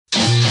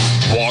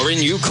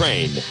in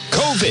Ukraine,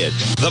 COVID,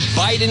 the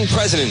Biden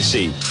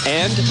presidency,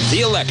 and the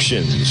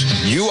elections.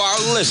 You are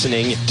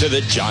listening to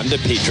The John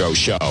DePetro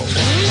Show.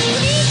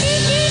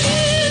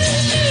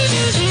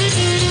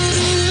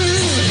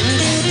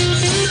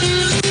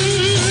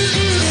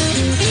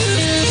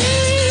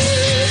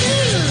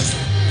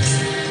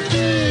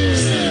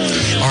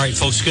 All right,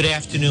 folks, good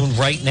afternoon.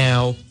 Right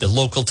now, the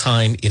local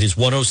time, it is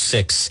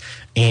 1:06,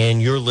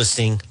 and you're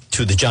listening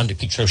to the John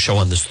DePetro Show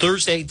on this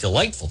Thursday,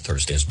 delightful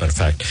Thursday, as a matter of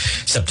fact,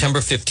 September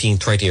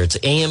 15th, right here. It's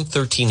AM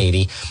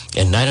 1380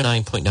 and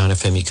 99.9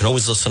 FM. You can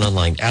always listen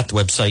online at the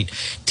website,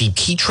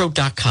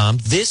 depetro.com.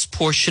 This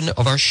portion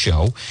of our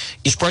show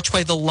is brought to you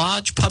by the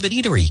Lodge Pub and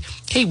Eatery.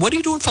 Hey, what are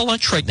you doing for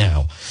lunch right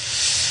now?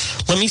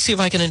 Let me see if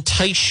I can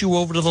entice you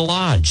over to the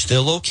Lodge. They're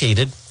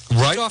located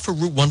right off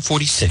of Route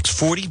 146,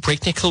 40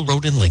 Breakneck Hill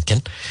Road in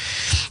Lincoln,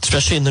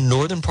 especially in the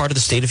northern part of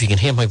the state. If you can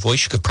hear my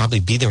voice, you could probably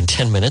be there in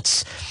 10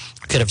 minutes.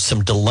 You could have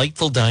some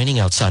delightful dining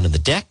outside on the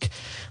deck.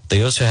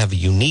 They also have a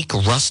unique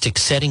rustic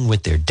setting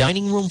with their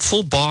dining room,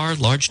 full bar,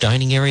 large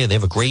dining area. They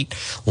have a great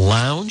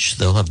lounge.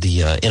 They'll have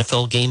the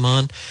NFL game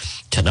on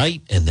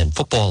tonight, and then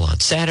football on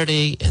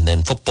Saturday, and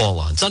then football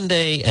on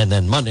Sunday, and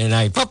then Monday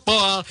Night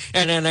Football,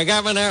 and then the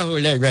governor who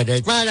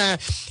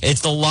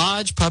it's the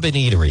Lodge Pub and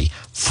Eatery,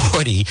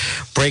 40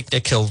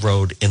 Breakneck Hill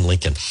Road in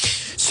Lincoln.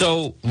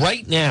 So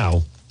right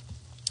now,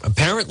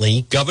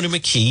 apparently, Governor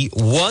McKee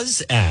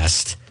was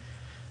asked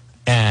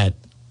at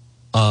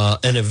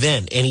an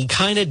event, and he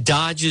kind of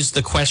dodges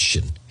the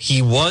question.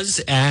 He was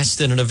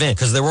asked at an event,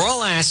 because they were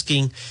all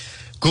asking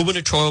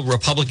gubernatorial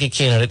Republican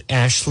candidate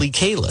Ashley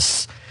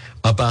Kalus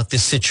about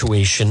this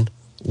situation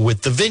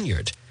with the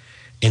vineyard.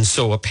 And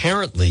so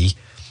apparently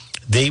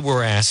they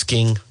were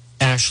asking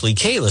Ashley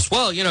Kalus,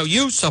 well, you know,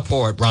 you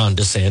support Ron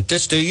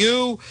DeSantis. Do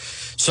you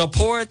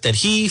support that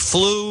he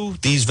flew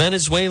these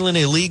Venezuelan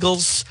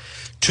illegals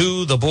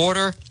to the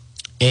border?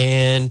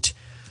 And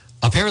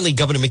apparently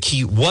Governor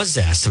McKee was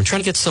asked. I'm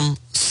trying to get some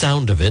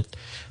sound of it,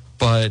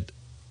 but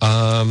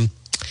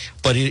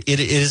it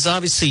is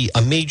obviously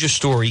a major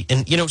story.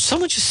 And, you know,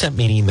 someone just sent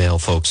me an email,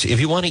 folks. If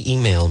you want to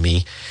email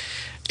me,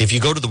 if you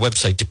go to the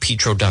website,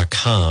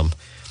 depetro.com,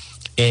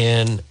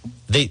 and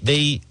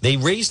they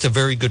raised a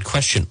very good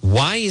question.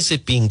 Why is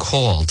it being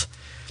called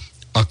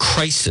a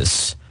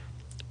crisis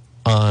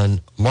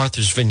on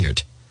Martha's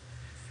Vineyard?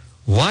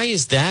 Why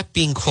is that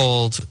being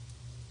called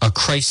a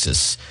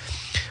crisis?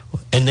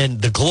 And then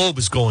the Globe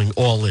is going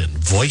all in.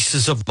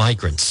 Voices of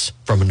migrants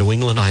from a New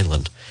England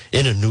island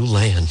in a new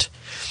land.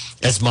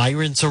 As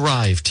migrants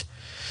arrived,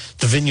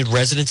 the vineyard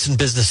residents and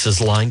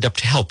businesses lined up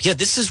to help. Yeah,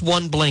 this is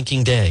one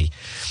blanking day.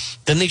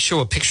 Then they show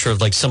a picture of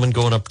like someone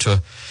going up to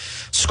a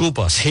school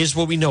bus. Here's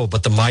what we know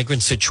about the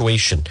migrant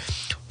situation.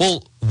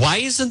 Well, why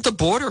isn't the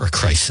border a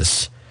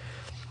crisis?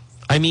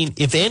 I mean,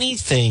 if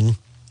anything,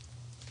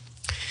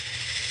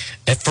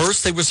 at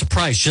first they were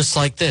surprised, just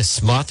like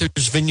this.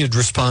 Martha's Vineyard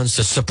responds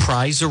to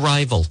surprise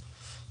arrival,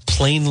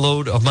 plane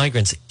load of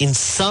migrants. In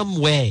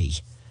some way,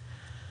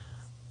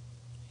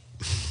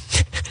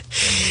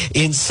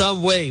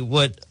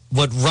 what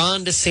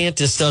Ron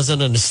DeSantis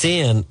doesn't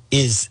understand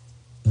is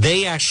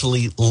they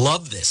actually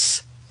love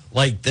this.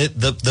 Like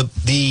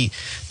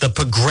the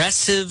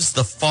progressives,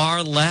 the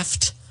far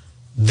left,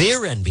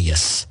 they're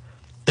envious.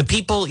 The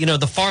people, you know,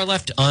 the far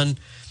left on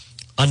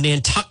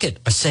Nantucket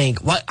are saying,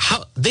 "What?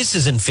 How? This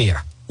isn't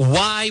fair.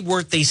 Why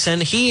weren't they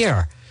sent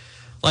here?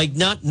 Like,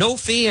 no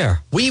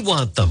fear. We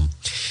want them.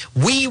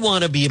 We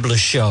want to be able to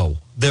show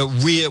that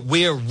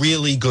we're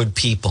really good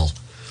people.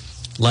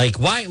 Like,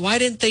 why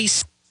didn't they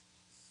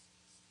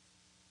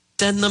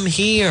send them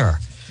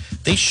here?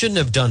 They shouldn't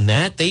have done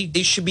that.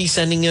 They should be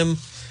sending them,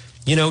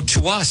 you know,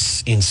 to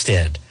us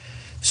instead."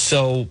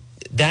 So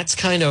that's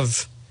kind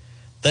of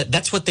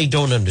that's what they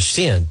don't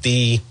understand.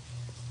 The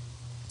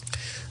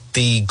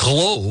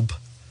Globe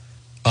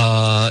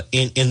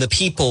in the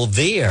people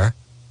there,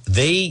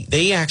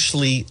 they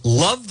actually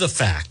love the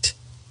fact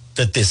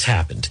that this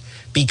happened,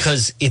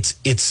 because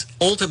it's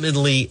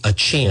ultimately a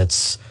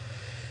chance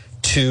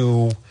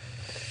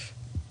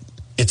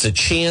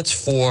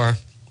for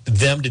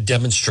them to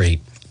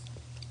demonstrate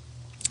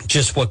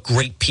just what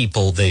great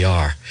people they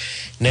are.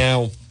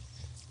 Now,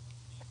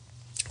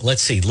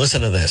 let's see.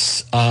 Listen to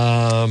this.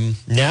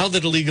 Now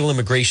that illegal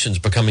immigration is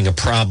becoming a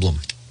problem,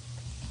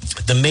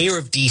 the mayor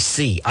of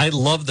D.C., I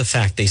love the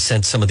fact they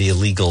sent some of the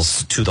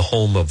illegals to the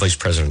home of Vice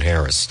President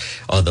Harris,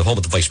 the home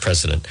of the vice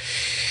president.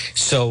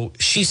 So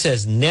she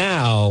says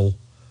now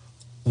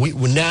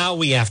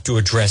we have to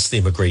address the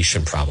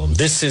immigration problem.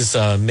 This is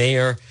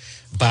Mayor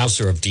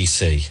Bowser of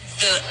D.C.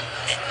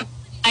 The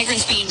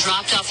migrants being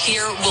dropped off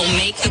here will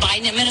make the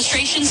Biden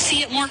administration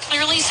see it more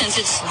clearly, since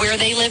it's where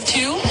they live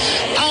too?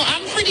 Oh,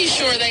 I'm pretty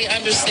sure they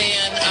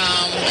understand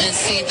and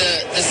see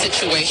the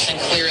situation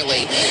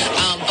clearly.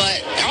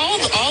 But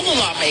all the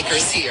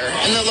lawmakers here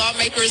and the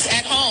lawmakers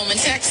at home in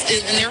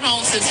their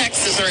homes in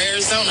Texas or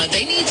Arizona,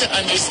 they need to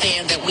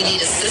understand that we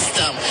need a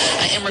system,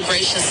 an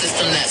immigration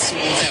system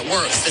that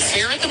works, that's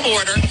fair at the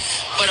border,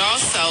 but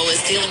also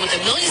is dealing with the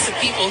millions of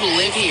people who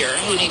live here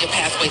who need a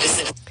pathway to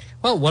citizenship.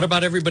 Well, what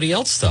about everybody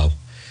else, though?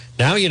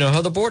 Now you know how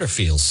the border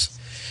feels.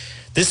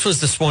 This was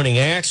this morning.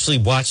 I actually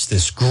watched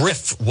this.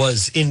 Griff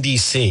was in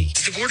D.C.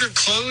 Is the border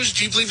closed?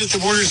 Do you believe that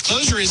the border is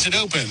closed, or is it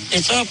open?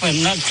 It's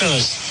open, not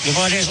closed. The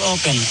border is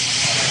open.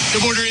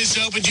 The border is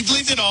open. Do you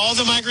believe that all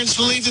the migrants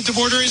believe that the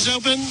border is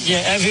open?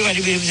 Yeah,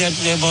 everybody believes that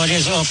the border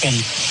is open.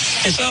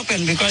 It's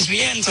open because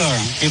we enter.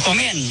 You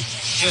come in.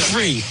 You're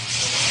free.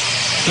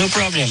 No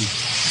problem.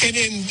 But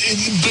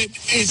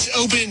it's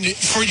open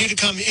for you to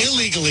come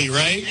illegally,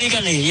 right?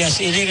 Illegally,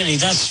 yes, illegally.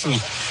 That's true.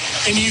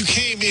 And you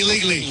came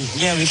illegally?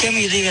 Yeah, we came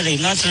illegally,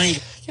 not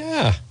legally.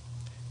 Yeah.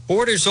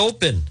 Border's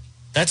open.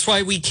 That's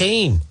why we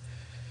came.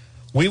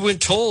 We were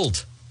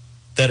told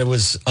that it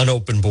was an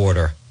open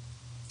border.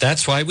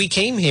 That's why we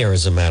came here,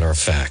 as a matter of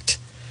fact.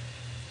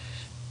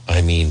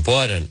 I mean,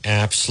 what an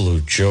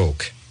absolute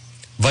joke.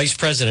 Vice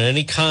President,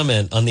 any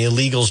comment on the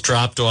illegals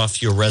dropped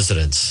off your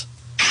residence?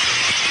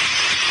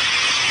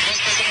 Vice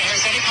President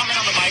Harris, any comment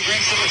on the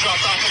migrants that were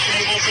dropped off at the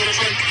Naval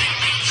Observatory?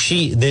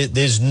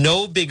 There's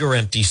no bigger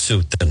empty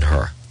suit than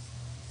her.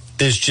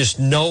 There's just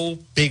no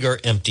bigger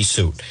empty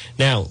suit.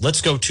 Now, let's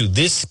go to,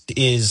 this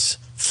is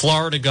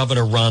Florida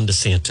Governor Ron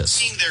DeSantis.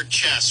 Their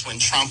chests when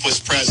Trump was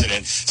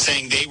president,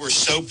 saying they were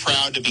so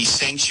proud to be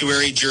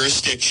sanctuary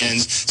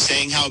jurisdictions,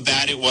 saying how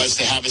bad it was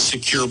to have a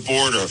secure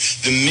border.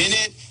 The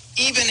minute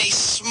even a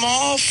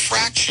small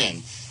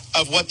fraction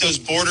of what those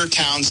border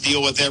towns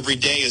deal with every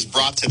day is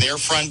brought to their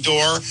front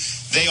door,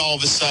 they all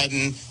of a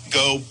sudden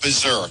go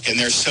berserk, and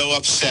they're so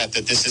upset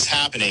that this is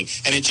happening.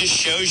 And it just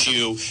shows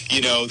you,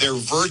 their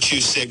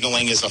virtue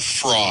signaling is a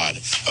fraud,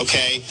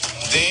 okay?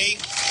 They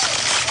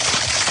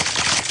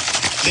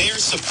are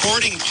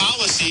supporting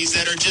policies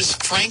that are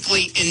just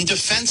frankly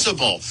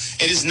indefensible.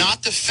 It is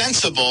not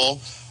defensible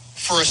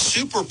for a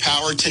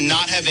superpower to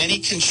not have any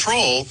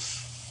control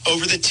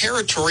over the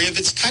territory of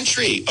its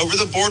country, over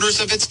the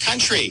borders of its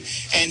country.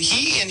 And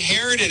he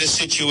inherited a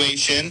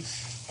situation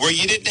where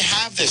you didn't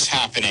have this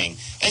happening.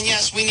 And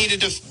yes, we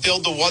needed to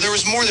build the wall. There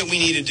was more that we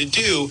needed to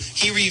do.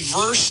 He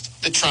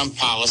reversed the Trump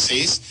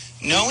policies,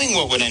 knowing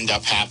what would end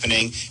up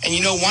happening. And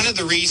one of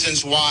the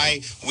reasons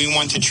why we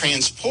want to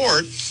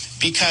transport,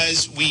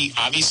 because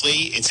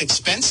it's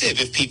expensive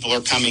if people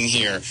are coming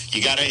here.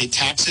 You got to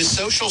taxes,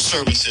 social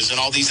services, and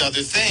all these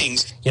other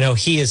things.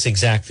 He is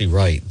exactly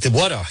right.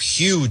 What a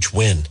huge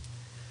win.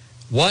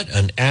 What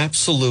an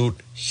absolute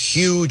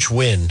huge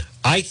win,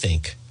 I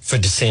think, for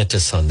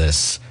DeSantis on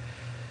this.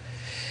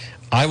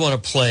 I want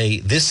to play,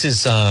 this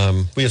is,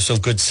 we have some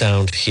good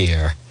sound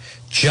here.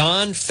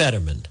 John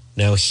Fetterman.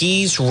 Now,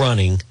 he's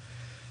running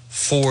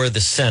for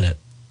the Senate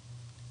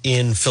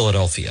in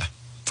Philadelphia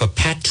for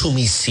Pat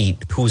Toomey's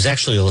seat, who's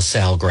actually a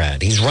LaSalle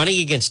grad. He's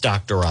running against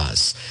Dr.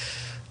 Oz.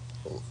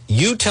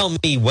 You tell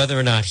me whether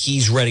or not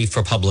he's ready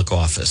for public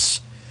office.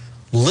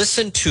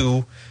 Listen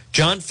to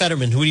John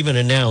Fetterman, who even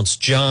announced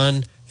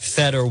John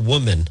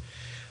Fetterwoman,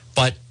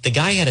 but the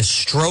guy had a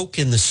stroke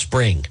in the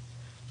spring.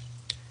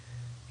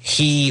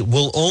 He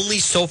will only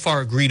so far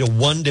agree to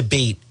one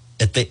debate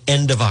at the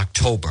end of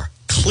October.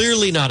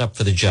 Clearly not up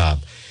for the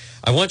job.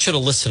 I want you to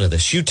listen to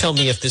this. You tell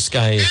me if this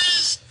guy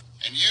is...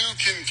 And you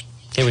can...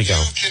 Here we go.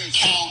 You can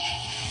count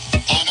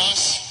on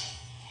us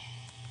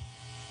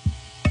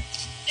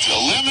to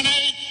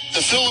eliminate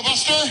the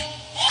filibuster.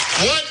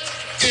 What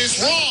is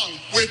wrong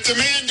with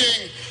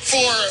demanding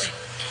for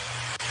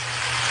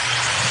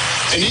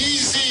an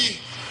easy,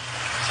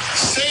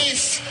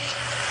 safe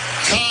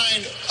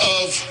kind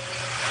of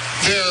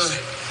their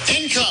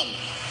income,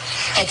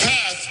 a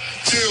path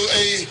to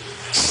a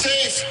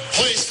safe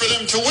place for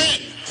them to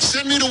win?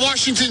 Send me to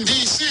Washington,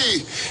 D.C.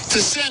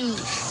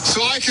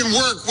 so I can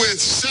work with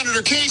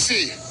Senator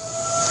Casey,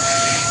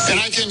 and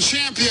I can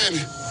champion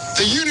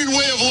the union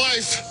way of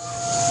life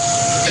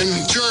in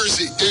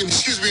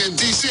in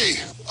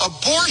D.C.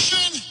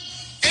 Abortion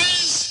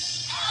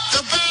is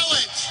the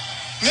ballot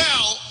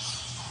now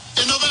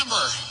in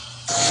November.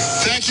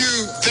 Thank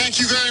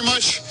you very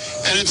much,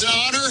 and it's an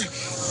honor.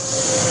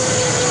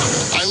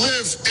 I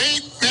live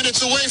 8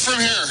 minutes away from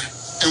here,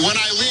 and when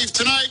I leave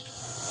tonight,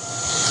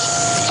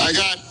 I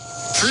got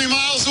 3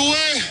 miles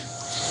away,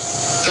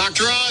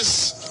 Dr.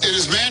 Oz in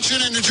his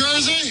mansion in New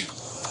Jersey.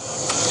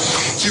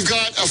 You've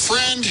got a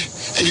friend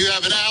and you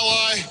have an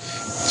ally.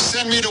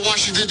 Send me to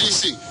Washington,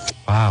 D.C.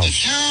 Wow.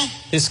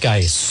 This guy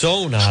is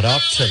so not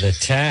up to the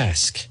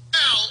task.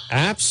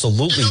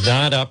 Absolutely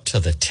not up to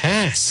the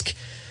task.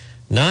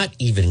 Not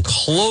even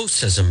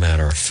close, as a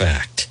matter of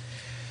fact.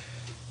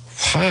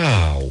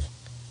 Wow.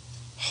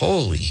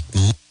 Holy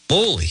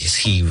moly, is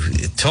he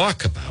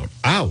talk about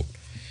out.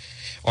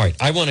 All right,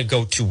 I want to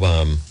go to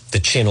the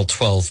Channel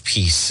 12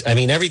 piece. I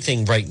mean,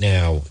 everything right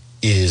now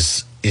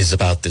is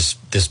about this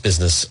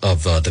business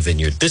of the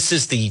vineyard. This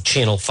is the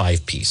Channel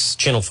 5 piece.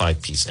 Channel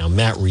 5 piece. Now,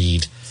 Matt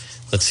Reed,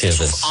 let's hear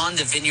this. On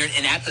the vineyard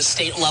and at the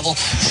state level,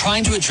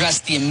 trying to address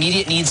the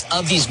immediate needs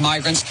of these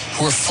migrants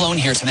who are flown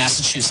here to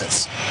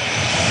Massachusetts.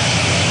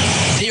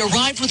 They They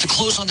arrived with the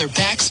clothes on their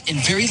backs and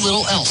very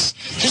little else.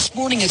 This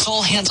morning, it's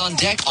all hands on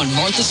deck on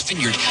Martha's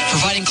Vineyard,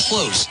 providing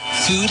clothes,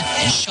 food,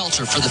 and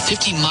shelter for the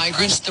 50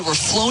 migrants that were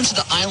flown to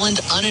the island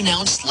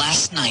unannounced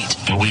last night.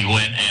 We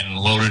went and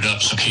loaded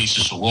up some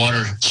cases of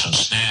water, some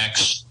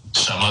snacks,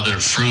 some other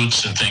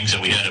fruits and things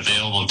that we had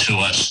available to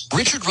us.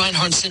 Richard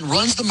Reinhardson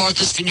runs the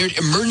Martha's Vineyard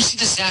Emergency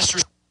Disaster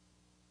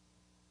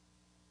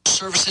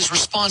Services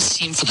Response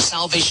Team for the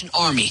Salvation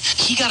Army.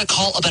 He got a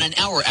call about an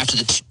hour after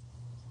the...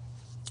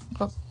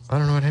 I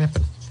don't know what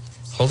happened.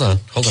 Hold on.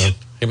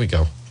 Here we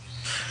go.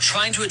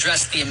 Trying to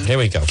address the... Here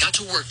we go. Got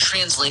to work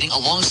translating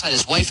alongside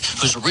his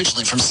wife, who's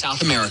originally from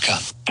South America.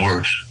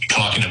 We're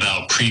talking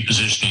about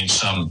pre-positioning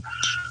some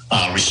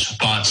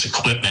response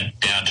equipment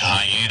down to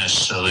Hyannis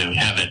so that we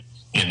have it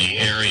in the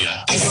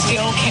area. I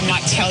still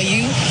cannot tell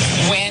you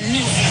when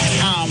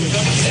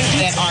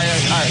that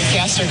our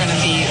guests are going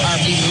to be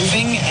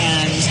moving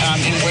and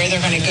where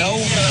they're going to go.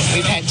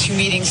 We've had 2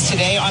 meetings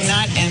today on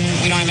that, and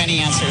we don't have any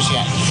answers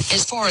yet.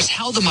 As far as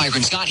how the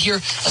migrants got here,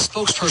 a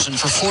spokesperson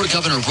for Florida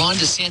Governor Ron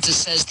DeSantis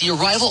says the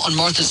arrival on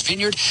Martha's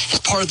Vineyard is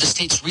part of the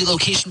state's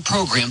relocation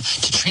program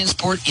to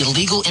transport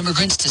illegal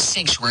immigrants to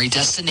sanctuary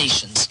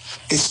destinations.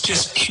 It's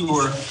just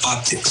pure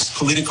optics,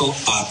 political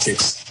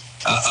optics.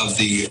 Of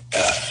the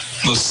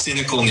most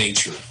cynical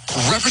nature.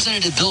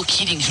 Representative Bill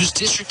Keating, whose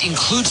district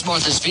includes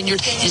Martha's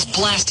Vineyard, is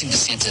blasting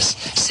DeSantis,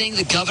 saying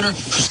the governor,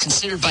 who's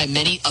considered by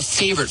many a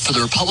favorite for the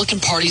Republican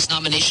Party's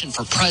nomination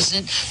for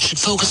president, should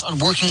focus on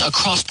working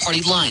across party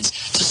lines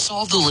to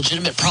solve the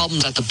legitimate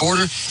problems at the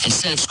border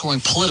instead of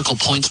scoring political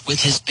points with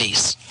his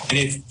base. And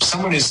if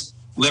someone is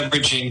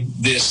leveraging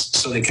this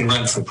so they can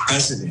run for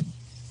president,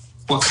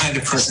 what kind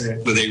of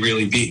president will they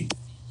really be?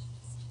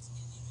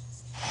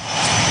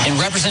 And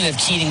Representative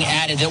Keating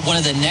added that one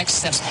of the next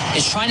steps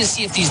is trying to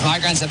see if these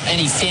migrants have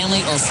any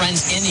family or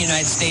friends in the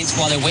United States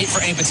while they wait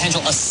for any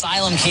potential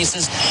asylum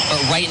cases.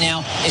 But right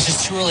now, it's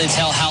just too early to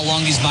tell how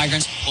long these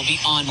migrants will be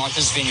on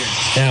Martha's Vineyard.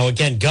 Now,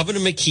 again, Governor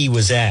McKee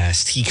was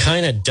asked. He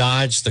kind of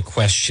dodged the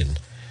question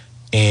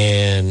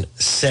and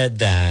said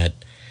that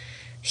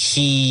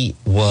he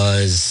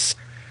was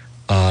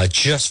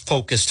just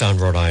focused on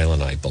Rhode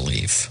Island, I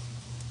believe.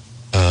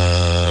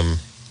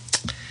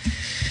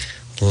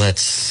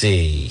 Let's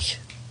see.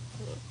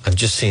 I'm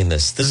just seeing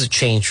this. This is a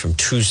change from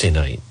Tuesday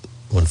night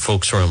when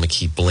folks around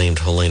McKee blamed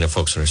Helena,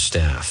 folks on her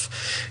staff.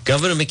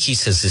 Governor McKee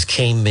says his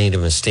team made a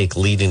mistake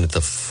leading to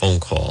the phone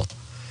call.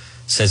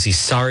 Says he's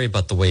sorry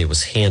about the way it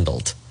was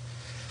handled.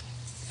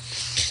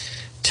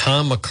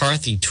 Tom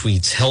McCarthy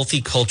tweets,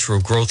 healthy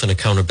cultural growth and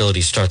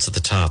accountability starts at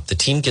the top. The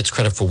team gets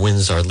credit for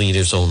wins, our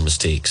leaders' own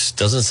mistakes.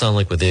 Doesn't sound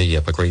like we're there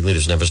yet, but great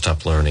leaders never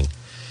stop learning.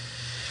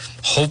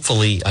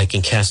 Hopefully, I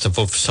can cast a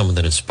vote for someone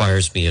that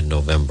inspires me in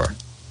November.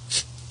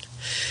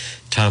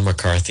 Tom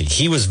McCarthy.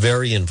 He was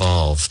very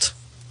involved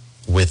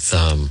with.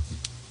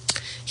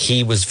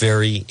 He was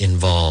very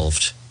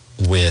involved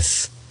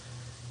with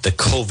the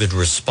COVID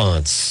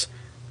response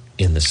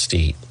in the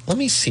state. Let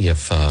me see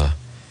if.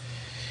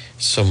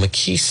 So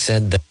McKee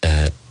said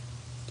that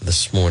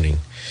this morning.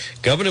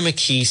 Governor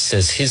McKee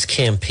says his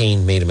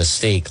campaign made a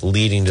mistake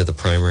leading to the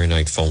primary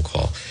night phone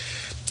call.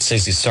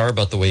 Says he's sorry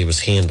about the way it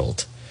was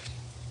handled.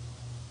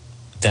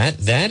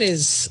 That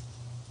is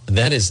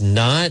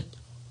not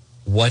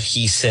what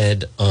he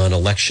said on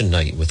election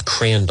night with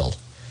Crandall.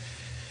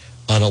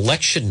 On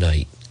election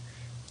night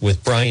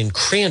with Brian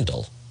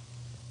Crandall,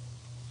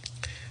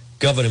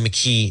 Governor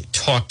McKee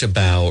talked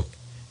about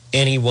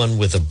anyone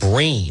with a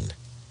brain.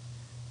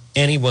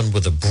 Anyone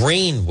with a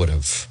brain would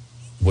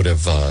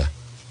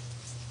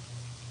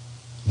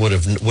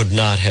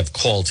not have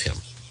called him.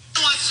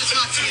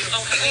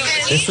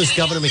 This was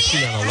Governor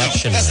McKee on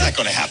election night. That's not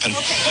going to happen.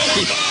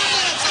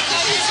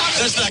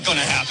 That's not going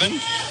to happen.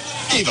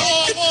 Eva,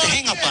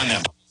 hang up on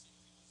them.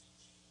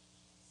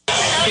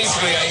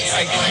 Basically,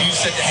 you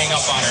said to hang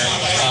up on her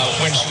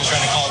when she was trying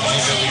to call the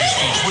leader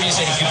speech. What do you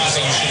say to people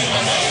saying you shouldn't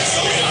have done that?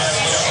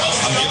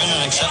 I'm giving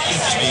an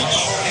acceptance speech.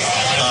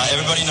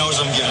 Everybody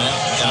knows I'm giving it.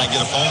 And I get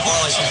a phone call.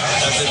 I said,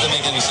 that doesn't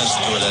make any sense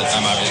to do it at that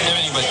time.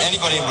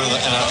 Anybody with a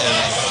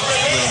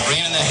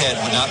brain in their head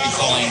would not be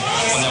calling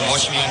when they're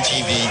watching me on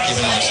TV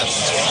giving an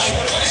acceptance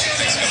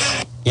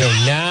speech. You know,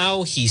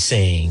 now he's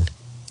saying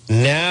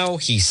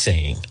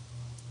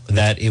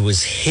that it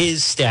was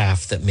his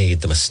staff that made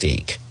the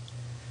mistake.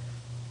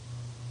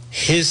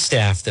 His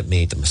staff that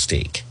made the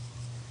mistake.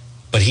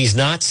 But he's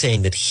not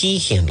saying that he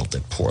handled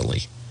it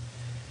poorly.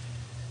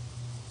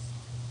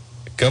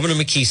 Governor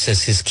McKee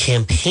says his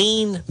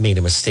campaign made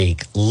a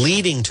mistake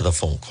leading to the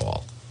phone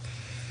call.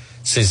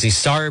 Says he's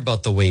sorry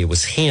about the way it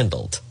was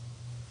handled.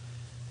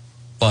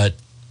 But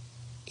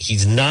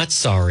he's not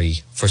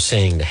sorry for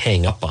saying to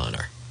hang up on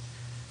her.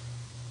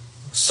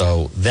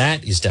 So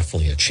that is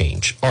definitely a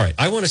change. All right,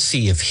 I want to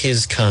see if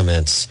his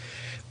comments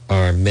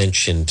are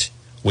mentioned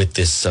with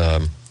this.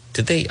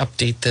 Did they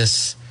update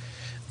this?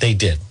 They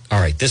did.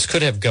 All right, this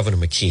could have Governor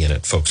McKee in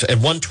it, folks. At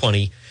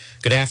 1:20,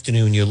 good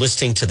afternoon. You're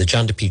listening to the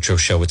John DePietro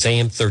Show. It's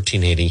AM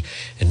 1380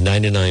 and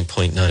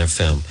 99.9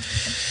 FM.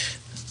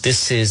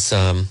 This is,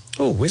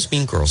 where's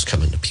Mean Girls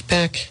coming? To be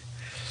back?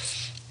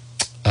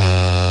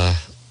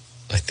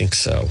 think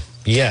so.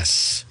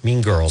 Yes,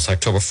 Mean Girls,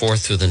 October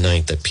 4th through the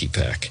 9th at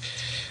PPAC.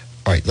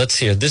 All right, let's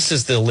hear. This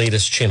is the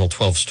latest Channel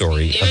 12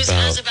 story News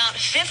as about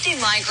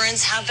 50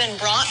 migrants have been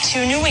brought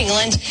to New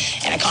England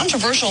in a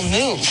controversial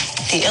move.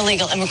 The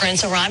illegal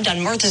immigrants arrived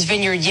on Martha's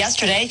Vineyard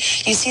yesterday.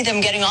 You see them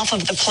getting off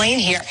of the plane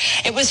here.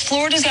 It was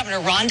Florida's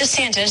Governor Ron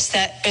DeSantis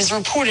that is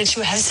reported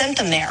to have sent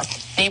them there.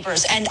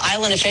 Neighbors and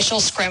island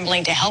officials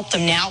scrambling to help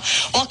them now,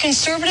 while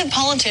conservative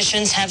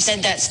politicians have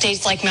said that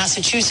states like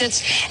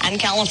Massachusetts and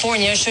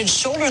California should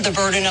shoulder the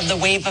burden of the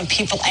wave of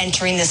people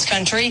entering this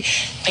country.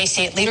 Bay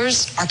State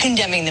leaders are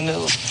condemning the move.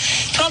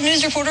 12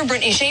 News reporter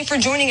Brittany Schaefer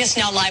joining us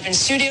now live in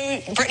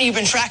studio. Brittany, you've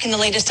been tracking the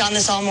latest on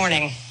this all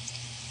morning.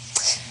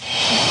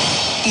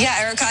 Yeah,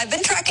 Erica, I've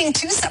been tracking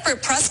two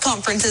separate press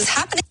conferences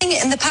happening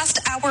in the past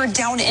hour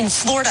down in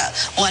Florida.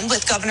 One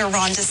with Governor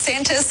Ron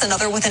DeSantis,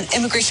 another with an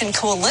immigration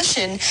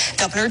coalition.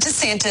 Governor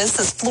DeSantis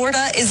says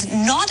Florida is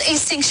not a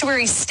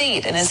sanctuary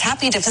state and is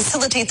happy to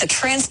facilitate the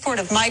transport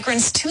of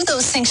migrants to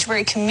those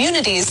sanctuary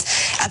communities.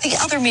 At the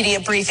other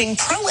media briefing,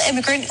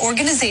 pro-immigrant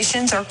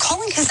organizations are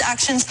calling his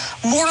actions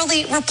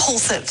morally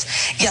repulsive.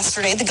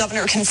 Yesterday, the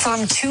governor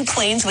confirmed 2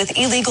 planes with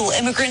illegal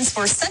immigrants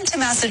were sent to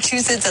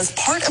Massachusetts as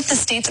part of the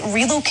state's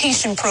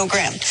relocation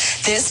program.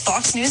 This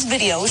Fox News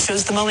video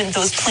shows the moment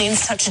those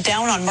planes touched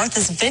down on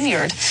Martha's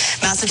Vineyard.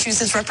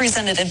 Massachusetts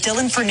Representative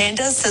Dylan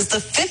Fernandez says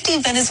the 50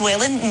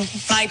 Venezuelan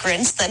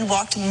migrants then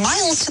walked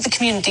miles to the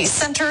community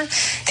center.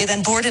 They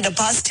then boarded a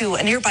bus to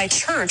a nearby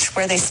church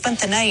where they spent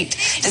the night.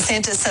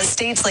 DeSantis says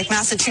states like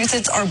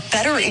Massachusetts are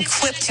better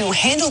equipped to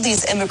handle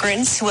these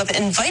immigrants who have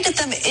invited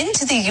them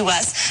into the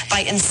U.S.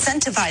 by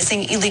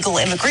incentivizing illegal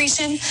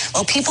immigration,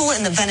 while people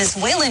in the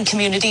Venezuelan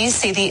communities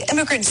say the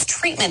immigrants'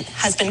 treatment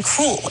has been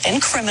cruel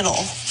and criminal.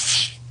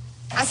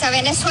 As a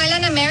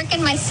Venezuelan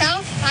American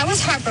myself, I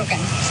was heartbroken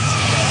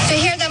to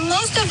hear that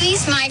most of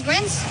these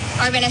migrants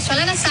are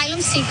Venezuelan asylum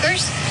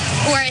seekers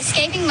who are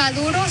escaping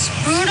Maduro's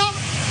brutal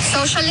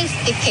socialist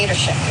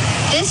dictatorship.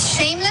 This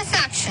shameless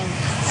action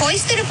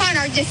foisted upon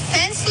our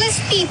defenseless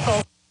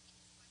people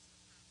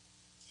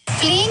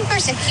fleeing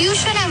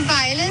persecution and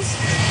violence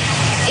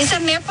is a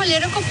mere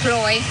political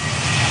ploy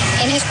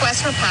in his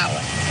quest for power.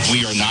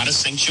 We are not a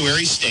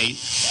sanctuary state,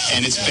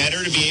 and it's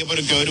better to be able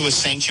to go to a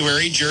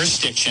sanctuary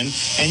jurisdiction.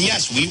 And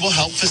yes, we will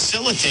help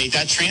facilitate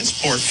that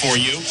transport for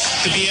you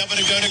to be able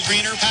to go to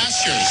greener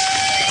pastures.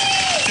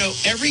 You know,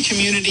 every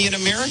community in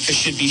America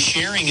should be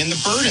sharing in the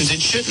burdens.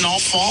 It shouldn't all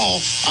fall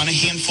on a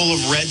handful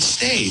of red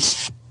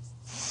states.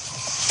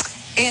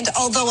 And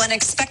although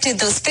unexpected,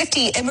 those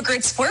 50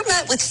 immigrants were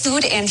met with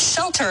food and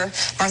shelter.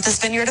 Martha's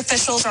Vineyard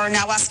officials are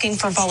now asking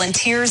for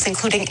volunteers,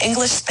 including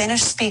English,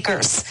 Spanish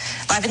speakers.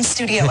 Live in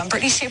studio, I'm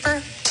Brittany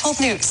Schaefer, 12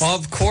 News.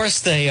 Of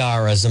course they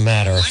are, as a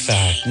matter of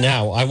fact.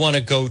 Now, I want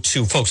to go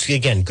to, folks,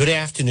 again, good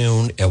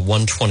afternoon at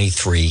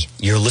 1:23.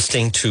 You're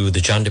listening to the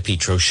John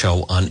DePietro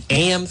Show on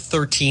AM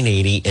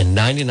 1380 and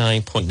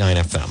 99.9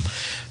 FM.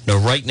 Now,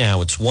 right now,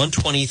 it's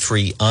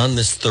 1:23 on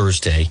this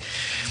Thursday.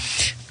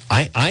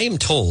 I am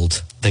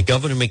told that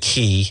Governor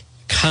McKee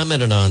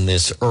commented on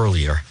this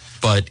earlier,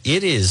 but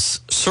it is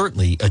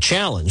certainly a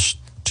challenge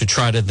to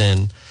try to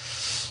then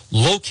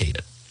locate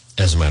it,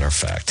 as a matter of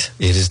fact.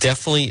 It is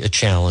definitely a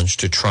challenge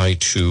to try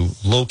to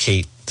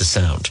locate the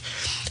sound.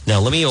 Now,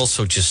 let me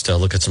also just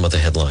look at some other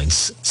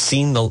headlines.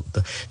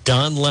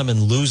 Don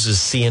Lemon loses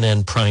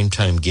CNN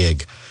primetime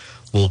gig,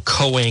 will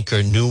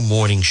co-anchor new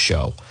morning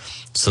show.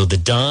 So the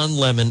Don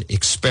Lemon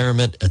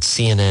experiment at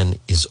CNN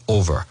is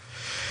over.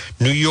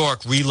 New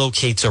York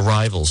relocates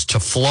arrivals to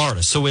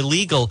Florida. So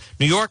illegal.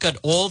 New York got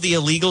all the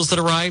illegals that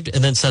arrived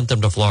and then sent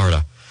them to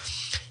Florida.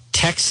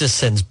 Texas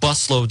sends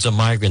busloads of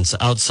migrants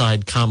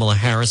outside Kamala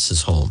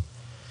Harris's home.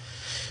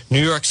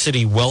 New York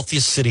City,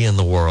 wealthiest city in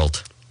the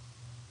world.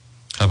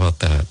 How about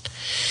that?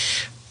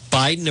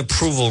 Biden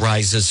approval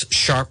rises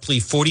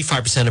sharply,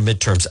 45% of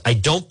midterms. I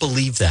don't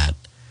believe that.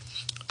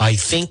 I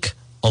think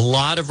a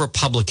lot of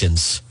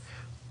Republicans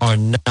are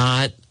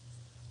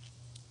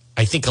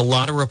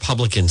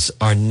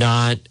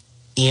not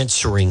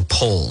answering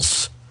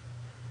polls.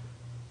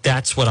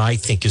 That's what I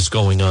think is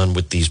going on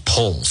with these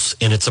polls.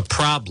 And it's a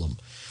problem.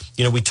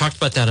 You know, we talked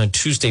about that on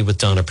Tuesday with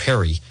Donna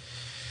Perry.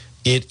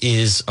 It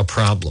is a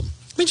problem.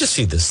 Let me just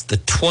see this. The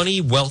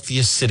 20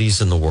 wealthiest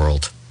cities in the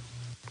world.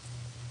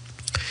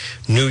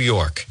 New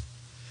York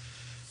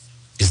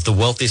is the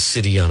wealthiest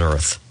city on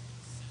earth.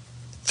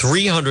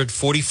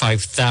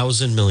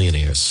 345,000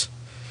 millionaires.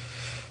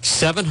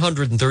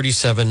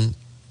 737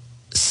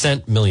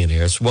 cent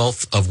millionaires,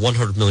 wealth of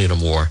 100 million or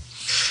more,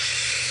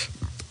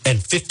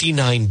 and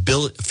 59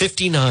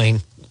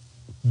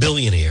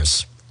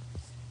 billionaires.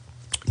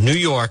 New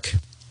York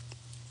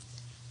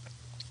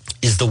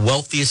is the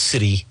wealthiest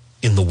city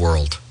in the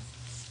world.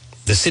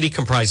 The city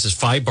comprises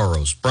 5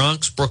 boroughs: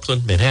 Bronx,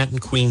 Brooklyn, Manhattan,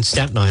 Queens,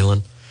 Staten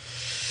Island.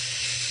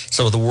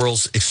 Some of the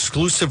world's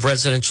exclusive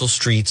residential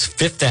streets,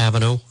 Fifth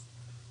Avenue,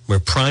 where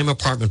prime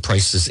apartment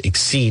prices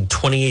exceed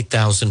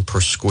 $28,000 per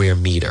square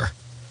meter.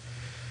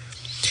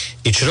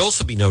 It should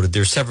also be noted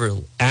there are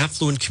several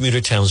affluent commuter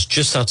towns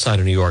just outside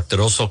of New York that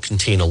also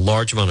contain a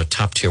large amount of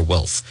top-tier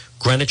wealth.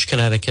 Greenwich,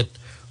 Connecticut,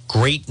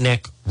 Great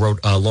Neck,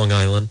 Long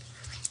Island,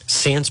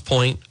 Sands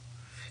Point,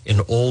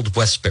 and Old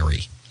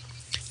Westbury.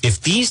 If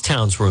these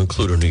towns were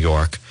included in New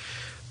York,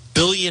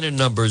 billion in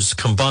numbers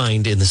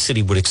combined in the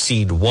city would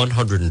exceed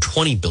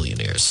 120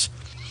 billionaires.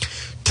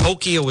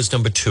 Tokyo is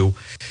number 2.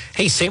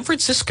 Hey, San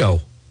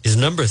Francisco is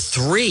number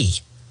 3.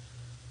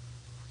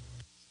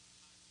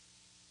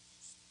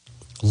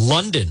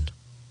 London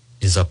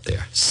is up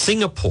there.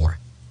 Singapore,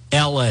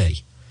 LA,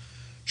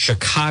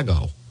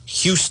 Chicago,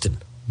 Houston,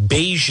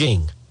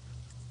 Beijing,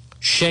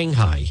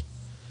 Shanghai,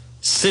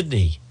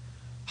 Sydney,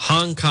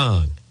 Hong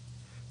Kong,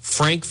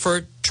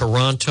 Frankfurt,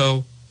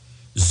 Toronto,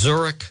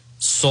 Zurich,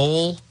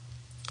 Seoul,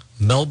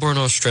 Melbourne,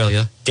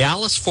 Australia,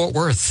 Dallas, Fort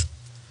Worth,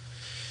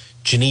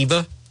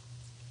 Geneva,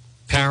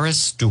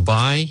 Paris,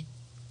 Dubai.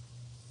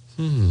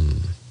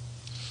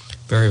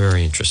 Very,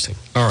 very interesting.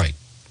 All right.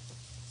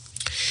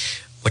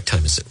 What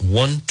time is it?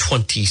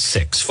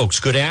 1:26.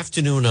 Folks, good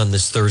afternoon on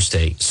this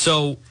Thursday.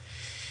 So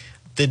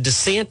the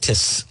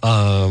DeSantis,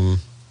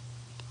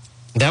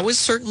 that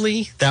was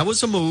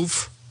a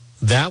move.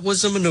 That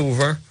was a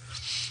maneuver.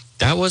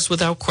 That was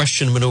without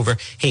question a maneuver.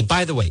 Hey,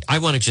 by the way, I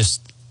want to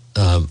just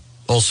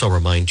also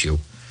remind you,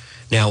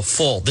 now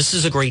fall, this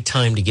is a great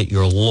time to get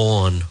your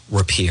lawn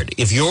repaired.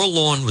 If your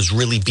lawn was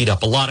really beat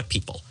up, a lot of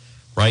people,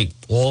 right,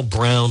 all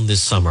brown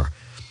this summer,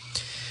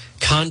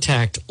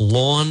 contact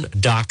Lawn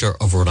Doctor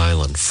of Rhode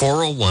Island,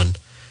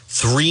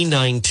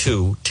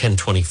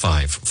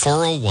 401-392-1025.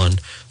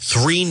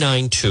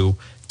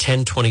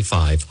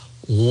 401-392-1025.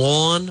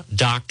 Lawn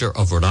Doctor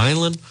of Rhode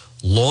Island,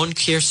 Lawn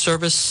Care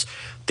Service.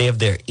 They have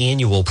their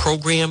annual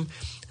program.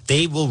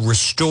 They will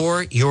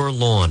restore your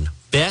lawn.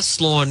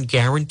 Best lawn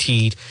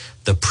guaranteed.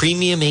 The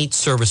Premium 8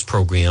 service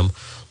program,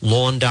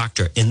 Lawn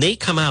Doctor. And they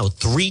come out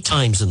 3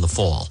 times in the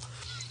fall.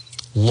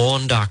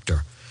 Lawn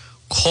Doctor.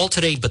 Call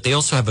today, but they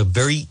also have a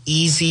very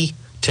easy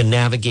to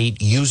navigate,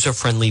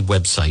 user-friendly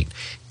website.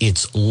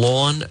 It's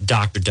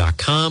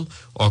lawndoctor.com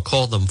or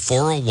call them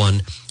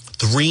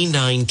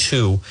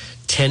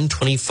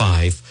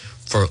 401-392-1025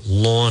 for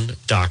Lawn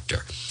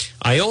Doctor.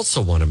 I also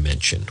want to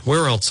mention,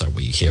 where else are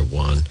we here,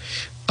 Juan?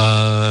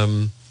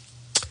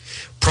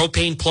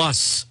 Propane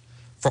Plus.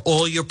 For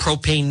all your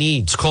propane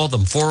needs, call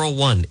them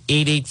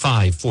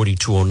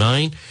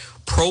 401-885-4209.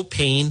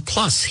 Propane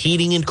Plus,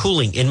 heating and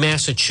cooling. In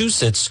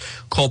Massachusetts,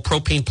 call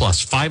Propane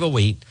Plus,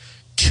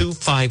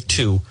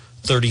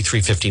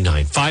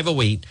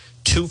 508-252-3359.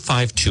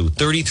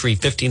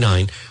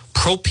 508-252-3359.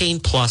 Propane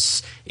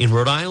Plus in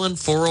Rhode Island,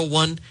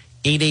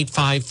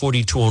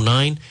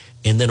 401-885-4209.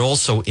 And then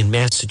also in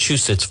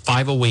Massachusetts,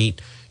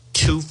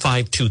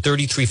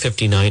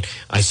 508-252-3359.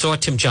 I saw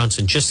Tim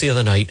Johnson just the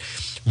other night.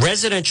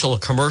 Residential or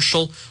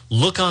commercial,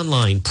 look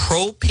online,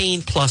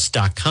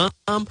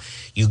 propaneplus.com.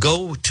 You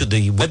go to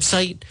the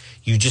website,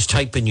 you just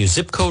type in your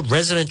zip code,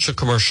 residential,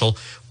 commercial,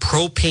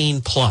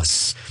 Propane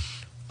Plus.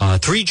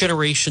 3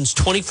 generations,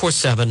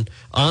 24/7,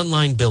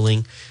 online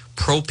billing,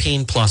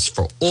 Propane Plus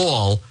for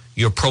all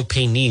your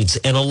propane needs.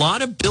 And a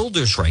lot of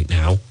builders right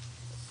now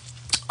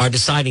are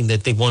deciding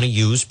that they want to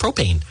use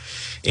propane.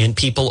 And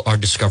people are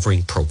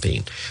discovering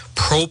propane.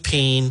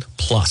 Propane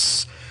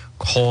Plus.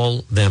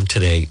 Call them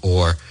today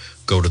or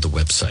go to the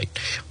website.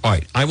 All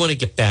right, I want to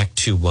get back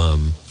to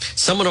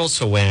someone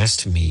also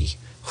asked me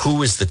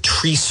who is the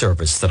tree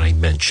service that I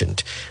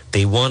mentioned.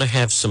 They want to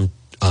have some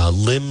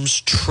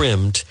limbs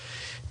trimmed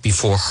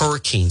before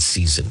hurricane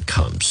season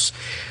comes.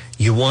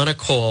 You want to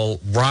call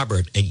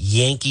Robert at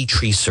Yankee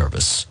Tree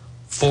Service,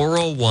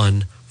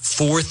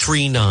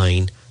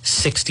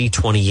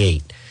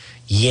 401-439-6028.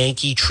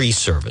 Yankee Tree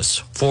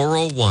Service,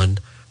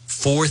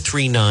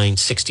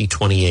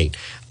 401-439-6028.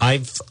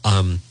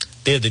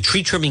 They're the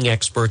tree trimming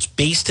experts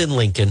based in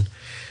Lincoln.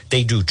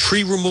 They do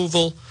tree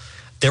removal.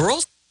 They're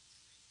also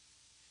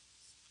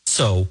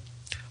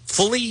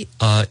fully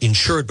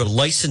insured, but a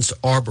licensed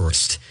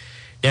arborist.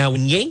 Now,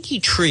 when Yankee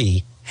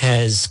Tree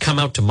has come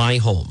out to my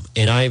home,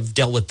 and I've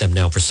dealt with them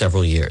now for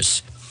several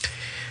years,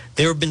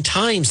 there have been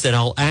times that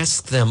I'll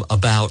ask them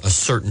about a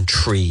certain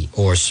tree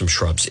or some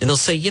shrubs, and they'll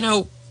say,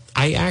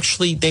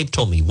 they've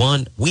told me,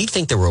 one, we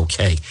think they're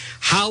okay.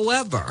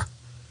 However,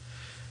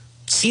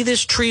 see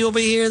this tree over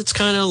here that's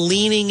kind of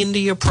leaning into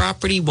your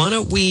property? Why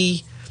don't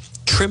we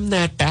trim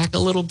that back a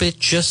little bit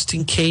just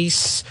in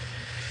case?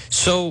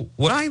 So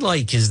what I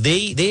like is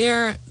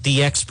they're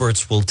the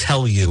experts will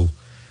tell you,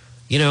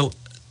 they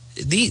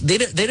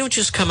don't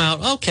just come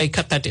out, okay,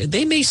 cut that.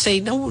 They may say,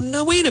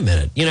 no, wait a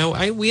minute.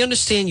 We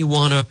understand you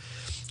want to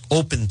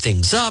open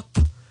things up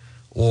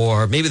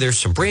or maybe there's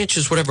some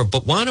branches, whatever,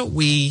 but why don't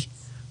we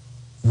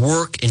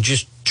work and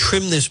just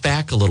trim this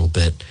back a little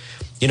bit?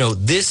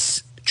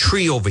 This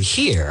tree over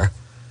here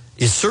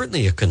is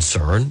certainly a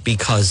concern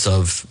because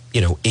of,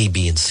 A,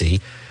 B, and C.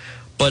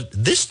 But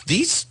this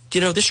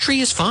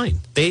tree is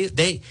fine.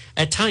 They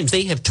at times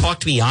they have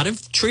talked me out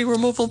of tree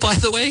removal, by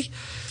the way.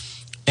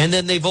 And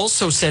then they've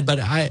also said, but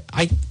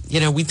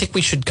we think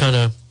we should kind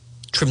of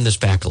trim this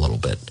back a little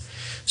bit.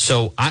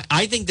 So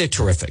I think they're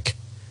terrific.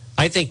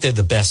 I think they're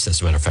the best,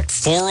 as a matter of fact.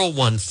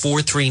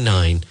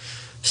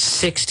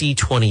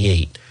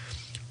 401-439-6028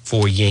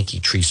 for Yankee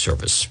Tree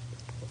Service.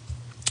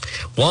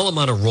 While I'm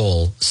on a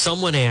roll,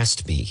 someone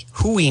asked me,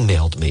 who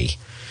emailed me?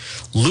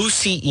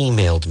 Lucy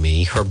emailed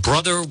me. Her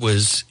brother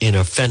was in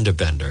a fender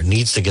bender,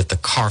 needs to get the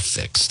car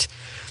fixed.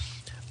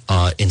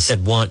 And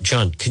said,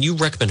 John, can you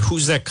recommend,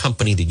 who's that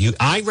company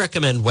I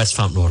recommend West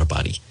Fountain Auto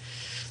Body.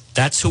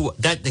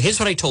 Here's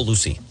what I told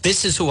Lucy.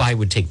 This is who I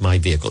would take my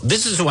vehicle.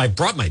 This is who I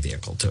brought my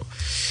vehicle to.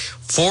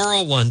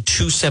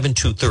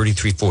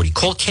 401-272-3340.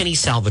 Call Kenny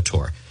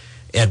Salvatore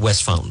at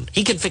West Fountain.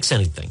 He can fix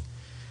anything.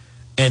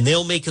 And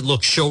they'll make it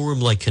look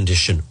showroom-like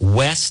condition.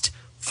 West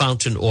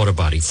Fountain Auto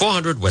Body.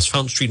 400 West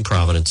Fountain Street in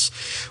Providence.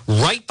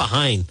 Right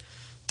behind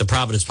the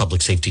Providence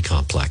Public Safety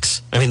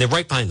Complex. I mean, they're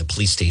right behind the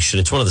police station.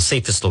 It's one of the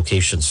safest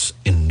locations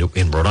in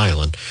Rhode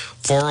Island.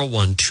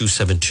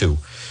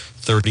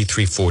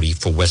 401-272-3340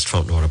 for West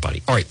Fountain Auto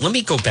Body. All right, let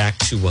me go back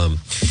to,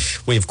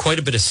 we have quite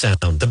a bit of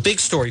sound. The big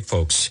story,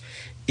 folks,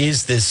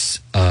 is this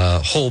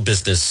whole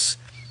business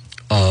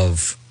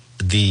of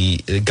the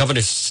Governor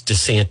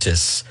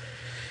DeSantis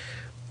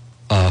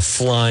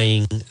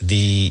flying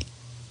the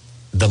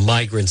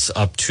migrants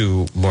up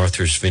to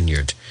Martha's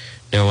Vineyard.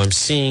 Now I'm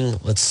seeing,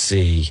 let's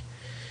see,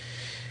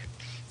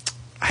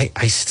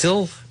 I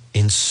still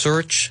in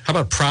search. How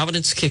about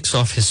Providence kicks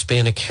off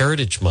Hispanic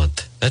Heritage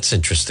Month? That's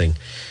interesting.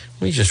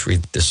 Let me just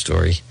read this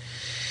story.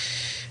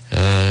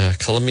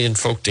 Colombian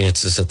folk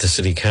dances at the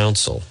City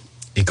Council.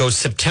 It goes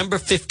September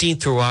 15th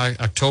through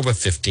October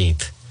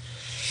 15th.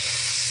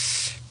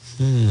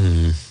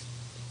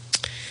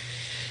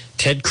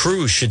 Ted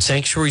Cruz, should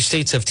sanctuary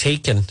states have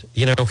taken,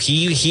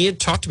 he had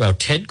talked about,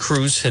 Ted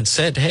Cruz had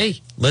said,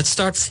 hey, let's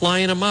start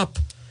flying them up.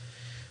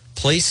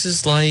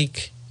 Places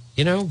like,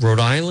 Rhode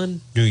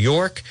Island, New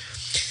York.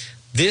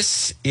 They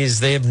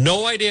have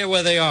no idea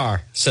where they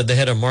are, said the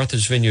head of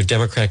Martha's Vineyard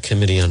Democrat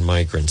Committee on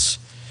Migrants.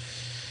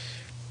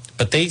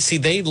 But they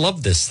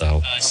love this,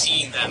 though.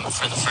 Seeing them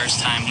for the first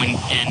time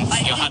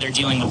how they're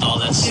dealing with all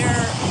this.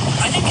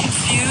 I think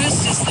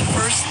confused is the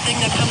first thing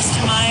that comes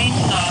to mind.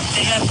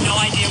 They have no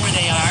idea where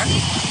they are.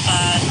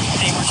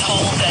 They were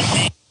told that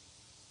they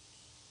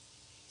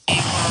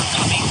were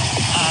coming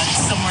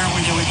somewhere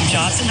where there would be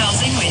jobs and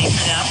housing waiting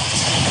for them.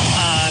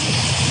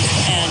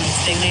 And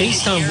they landed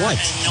based on here, what?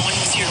 And no one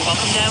was here to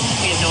welcome them.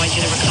 We had no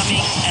idea they were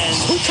coming. And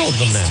who told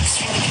them that?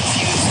 Extremely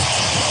confused.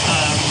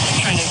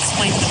 Trying to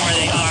explain to them where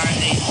they are.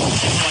 They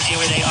have no idea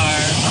where they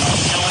are.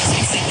 No one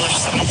speaks English,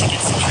 so we had to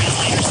get some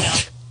translators now.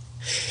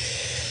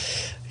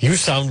 You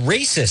sound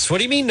racist. What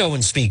do you mean no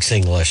one speaks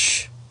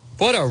English?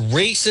 What a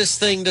racist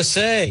thing to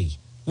say.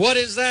 What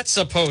is that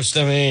supposed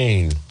to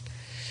mean?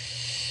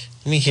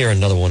 Let me hear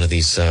another one of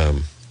these. I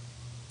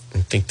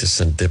think this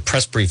is the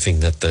press briefing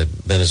that the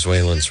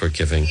Venezuelans were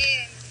giving.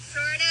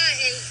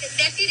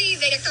 Deputy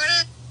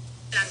Directora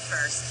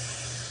first.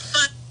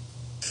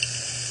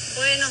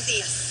 Buenos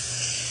días.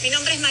 Mi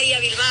nombre es María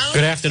Bilbao.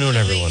 Good afternoon,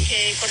 everyone.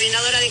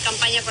 Coordinadora de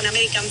campaña con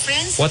American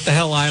Friends. What the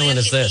hell island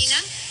is this?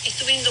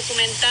 Estuve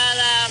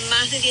indocumentada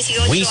más de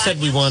 18 we said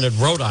we wanted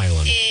Rhode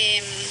Island.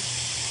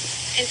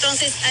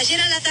 Entonces, ayer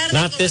a la tarde,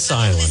 not this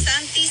island.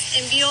 DeSantis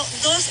envió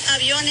 2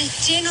 aviones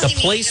llenos the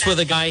place where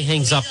the guy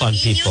hangs up on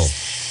people.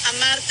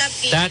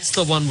 That's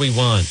the one we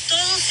want.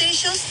 Todos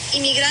ellos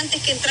inmigrantes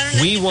que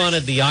entraron we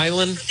wanted the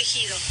island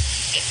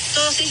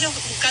todos ellos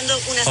buscando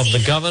un of the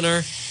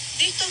governor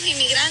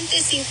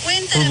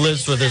who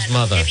lives with his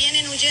mother.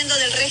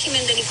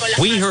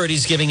 We heard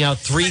he's giving out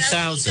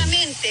 3,000.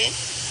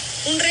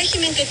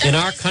 In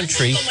our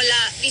country,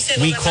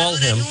 we call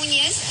him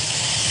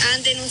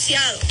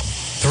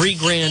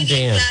 $3,000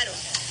 Dan.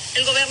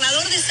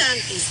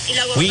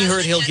 We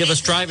heard he'll give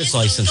us driver's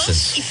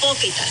licenses.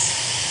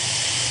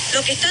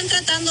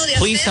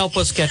 Please help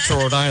us get to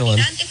Rhode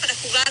Island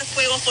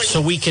so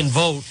we can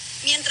vote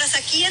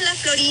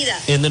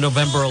in the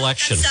November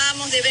election.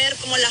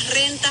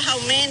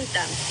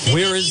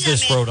 Where is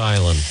this Rhode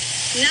Island?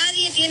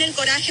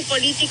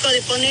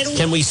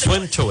 Can we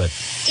swim to it?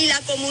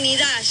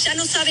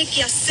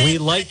 We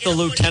like the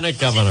lieutenant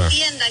governor.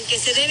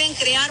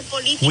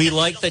 We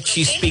like that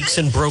she speaks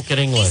in broken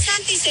English.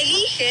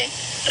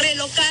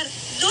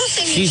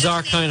 She's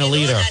our kind of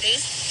leader.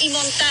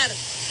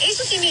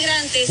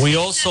 We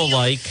also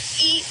like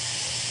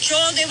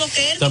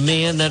the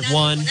man that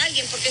won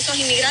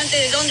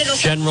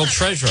General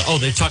Treasurer. Oh,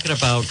 they're talking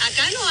about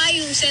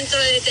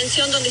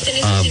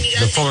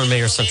the former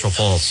mayor of Central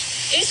Falls.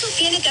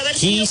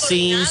 He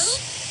seems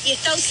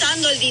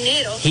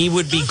he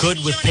would be good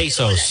with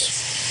pesos.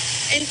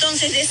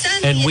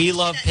 And we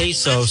love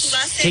pesos.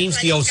 James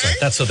Diosa,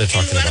 that's what they're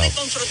talking about.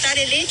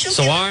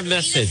 So our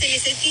message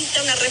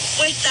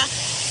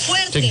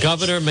to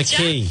Governor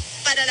McKee: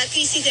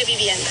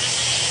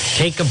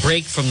 take a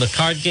break from the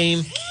card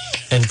game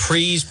and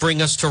please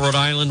bring us to Rhode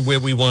Island where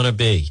we want to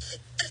be.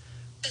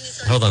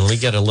 Hold on, let me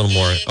get a little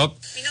more. Oh,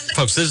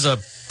 folks, this is a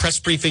press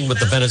briefing with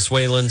the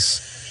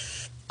Venezuelans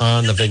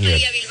on the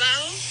vineyard.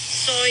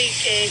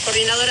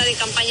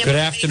 Good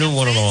afternoon,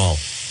 one and all.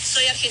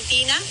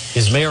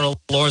 Is Mayor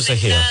Elorza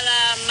here?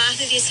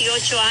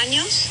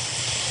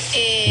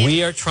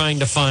 We are trying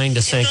to find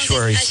a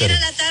sanctuary city.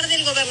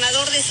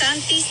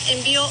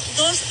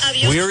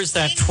 Where is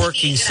that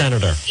twerking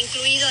senator?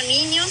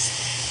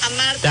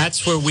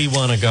 That's where we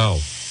want to go.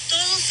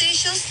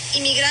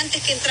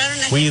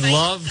 We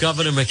love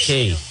Governor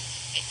McKee.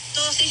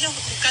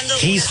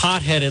 He's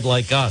hot-headed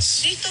like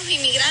us.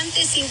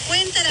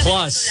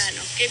 Plus,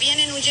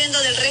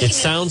 it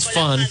sounds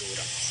fun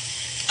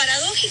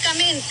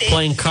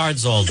playing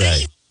cards all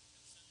day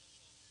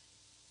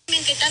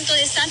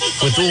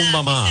with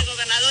mama.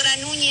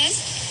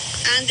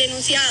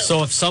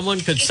 So if someone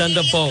could send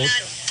a boat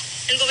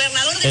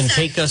and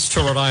take us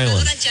to Rhode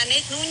Island,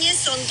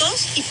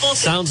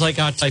 sounds like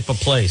our type of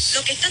place.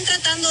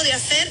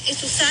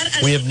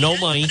 We have no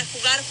money.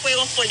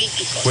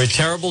 We're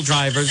terrible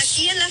drivers.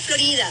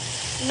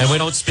 And we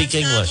don't speak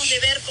English.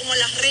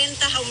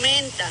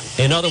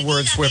 In other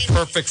words, we're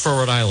perfect for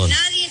Rhode Island.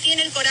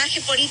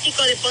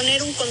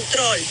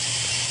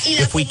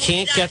 If we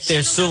can't get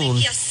there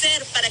soon,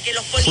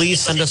 please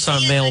send us our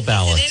mail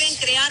ballots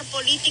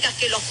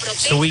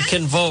so we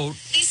can vote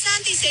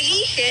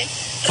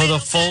for the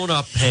phone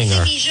up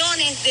hanger.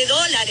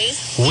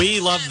 We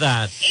love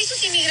that.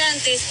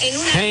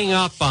 Hang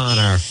up on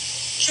her.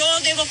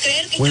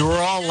 We were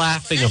all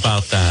laughing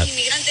about that.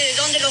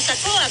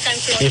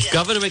 If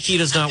Governor McKee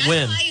does not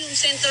win,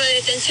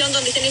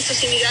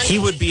 he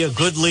would be a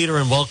good leader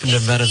and welcome to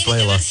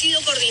Venezuela,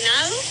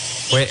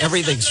 where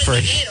everything's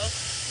free.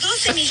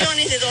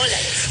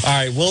 All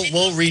right,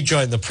 we'll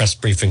rejoin the press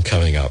briefing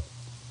coming up,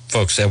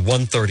 folks, at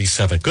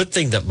 1:37. Good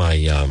thing that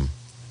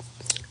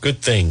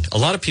a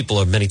lot of people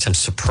are many times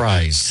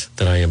surprised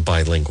that I am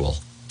bilingual,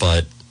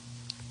 but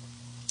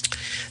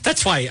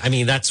that's why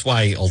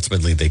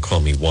ultimately they call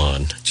me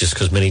Juan, just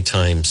because many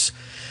times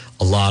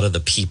a lot of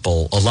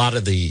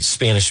the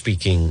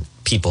Spanish-speaking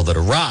people that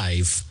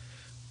arrive,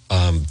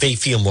 they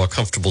feel more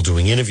comfortable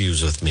doing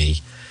interviews with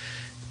me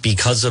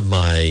because of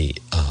my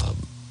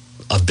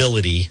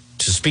ability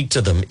to speak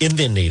to them in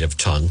their native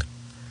tongue.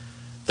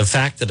 The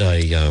fact that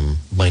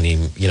my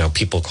name,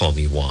 people call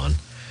me Juan.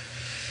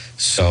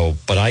 So,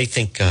 but I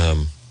think,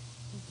 all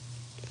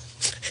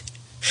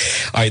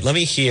right, let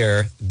me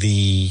hear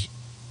the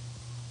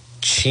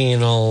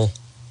channel.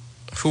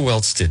 Who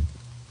else did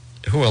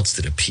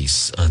a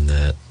piece on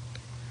that?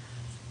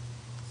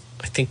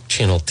 I think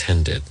Channel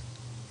 10 did.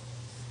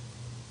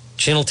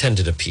 Channel 10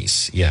 did a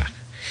piece, yeah.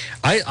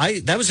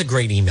 That was a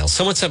great email.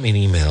 Someone sent me an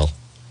email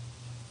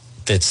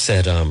that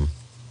said,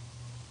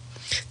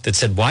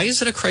 why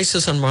is it a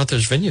crisis on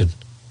Martha's Vineyard?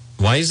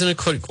 Why is it a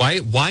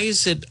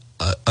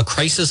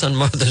crisis on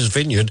Martha's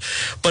Vineyard,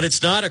 but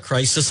it's not a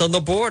crisis on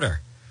the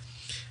border?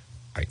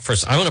 All right,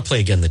 first, I want to play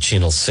again the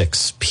Channel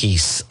 6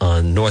 piece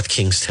on North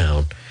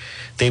Kingstown.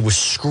 They were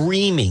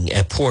screaming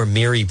at poor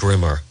Mary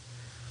Brimmer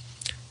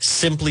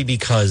simply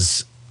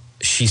because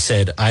she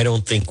said, I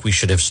don't think we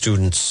should have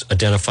students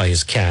identify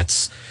as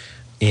cats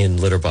in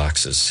litter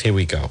boxes. Here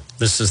we go.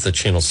 This is the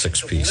Channel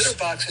 6 piece. Litter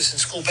boxes in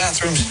school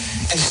bathrooms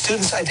and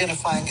students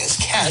identifying as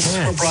cats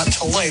were brought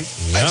to light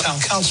by town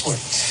councilor.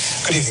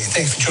 Good evening.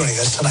 Thanks for joining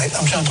us tonight.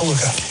 I'm John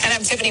DeLuca. And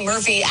I'm Tiffany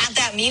Murphy. At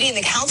that meeting,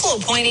 the council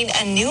appointing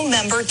a new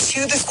member to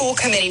the school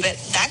committee, but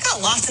that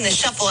got lost in the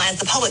shuffle as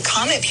the public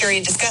comment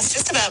period discussed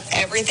just about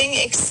everything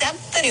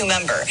except the new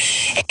member.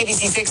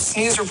 ABC 6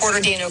 News reporter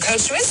Daniel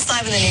Coach is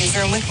live in the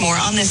newsroom with more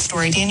on this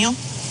story. Daniel?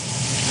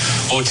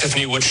 Well,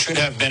 Tiffany, what should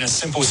have been a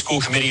simple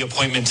school committee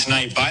appointment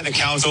tonight by the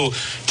council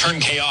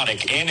turned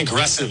chaotic and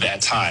aggressive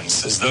at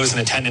times as those in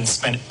attendance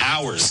spent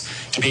hours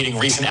debating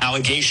recent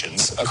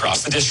allegations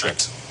across the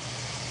district.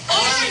 Get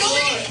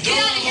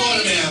out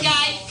of here,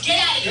 guys. Get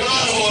out of here. Get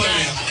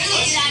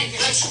out of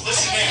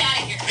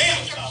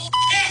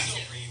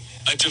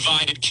here. A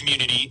divided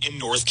community in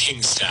North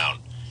Kingstown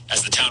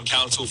as the town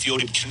council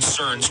fielded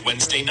concerns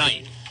Wednesday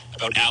night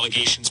about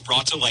allegations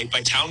brought to light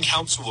by town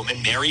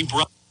councilwoman Mary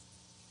Brimmer.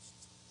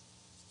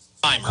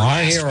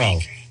 Our hero.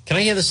 Can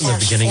I hear this in the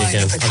beginning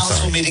again? At the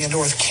council meeting in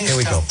North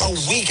Kingstown, a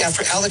week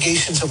after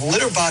allegations of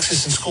litter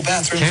boxes in school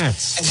bathrooms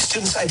and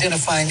students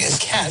identifying as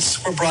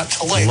cats were brought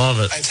to light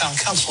by town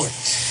councilor.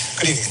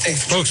 Good evening.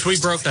 Thanks for folks, we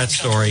broke that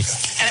story.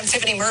 And I'm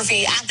Tiffany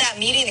Murphy. At that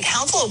meeting, the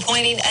council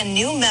appointing a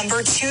new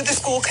member to the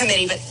school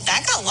committee, but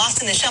that got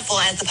lost in the shuffle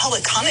as the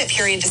public comment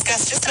period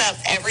discussed just about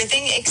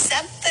everything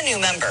except the new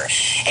member.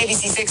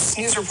 ABC 6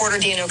 News reporter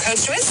Daniel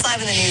Coach is live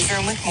in the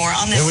newsroom with more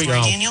on this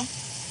story. Daniel?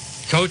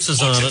 Coach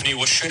is on Tiffany,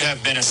 what should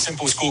have been a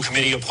simple school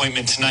committee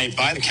appointment tonight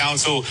by the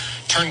council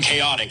turned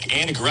chaotic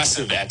and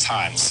aggressive at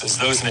times as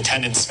those in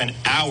attendance spent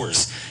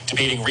hours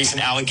debating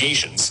recent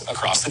allegations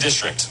across the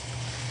district.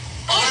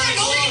 Get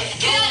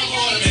out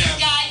of here,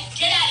 guys.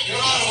 Get out of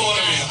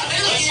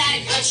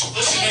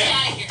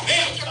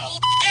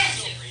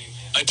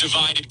here. A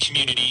divided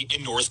community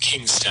in North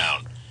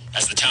Kingstown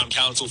as the town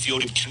council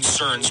fielded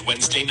concerns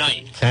Wednesday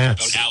night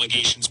about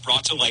allegations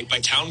brought to light by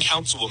town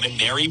councilwoman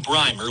Mary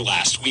Brimmer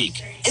last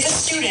week. If a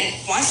student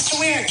wants to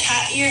wear a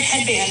cat ear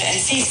headband and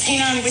face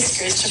paint on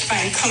whiskers to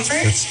find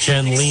comfort it's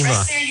Jen and Lima.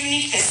 express their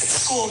uniqueness at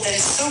school, then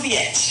so be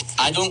it.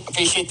 I don't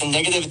appreciate the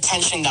negative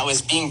attention that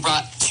was being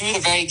brought to through the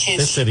very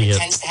kids he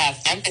pretends to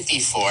have empathy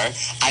for.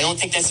 I don't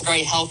think that's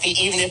very healthy,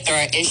 even if there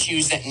are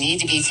issues that need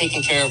to be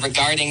taken care of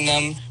regarding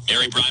them.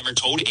 Mary Breimer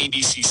told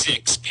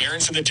ABC6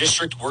 parents in the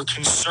district were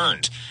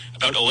concerned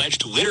about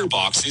alleged litter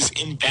boxes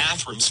in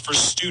bathrooms for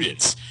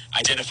students,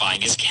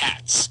 identifying as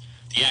cats.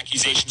 The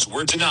accusations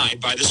were denied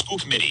by the school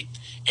committee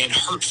and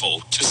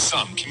hurtful to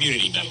some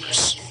community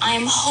members.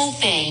 I'm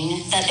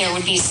hoping that there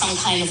would be some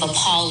kind of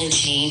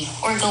apology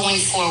or going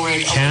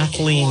forward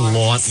Kathleen a more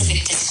Lawton.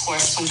 civic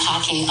discourse when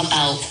talking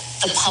about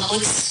the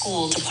public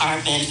school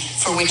department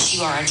for which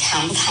you are a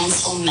town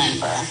council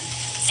member.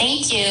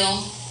 Thank you.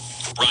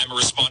 Breimer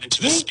responded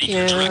to the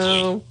speaker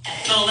directly.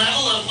 The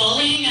level of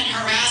bullying and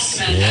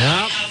harassment Yep.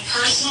 that I have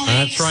personally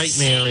That's right,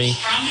 Mary.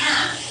 from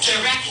her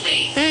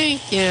directly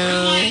Thank you.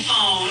 through my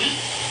phone,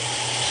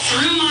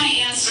 through my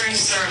answering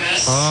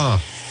service,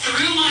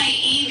 through my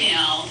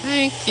email,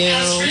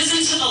 has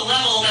risen to the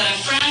level that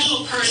a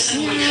fragile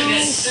person would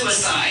commit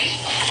suicide.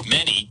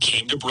 Many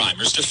came to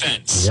Breimer's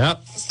defense.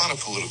 Yep. It's not a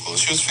political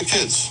issue. It's for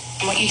kids.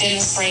 What you did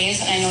was brave,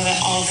 and I know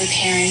that all of the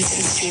parents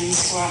and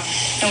students who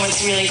know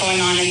what's really going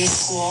on in the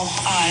school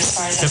as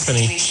far as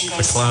Tiffany that situation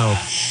goes.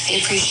 McLeod.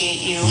 They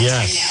appreciate you.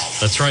 Yes,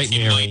 that's right,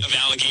 In Mary. light of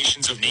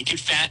allegations of naked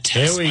fat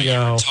Here tests we by go.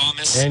 Aaron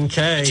Thomas, NK.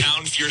 the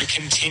town feared a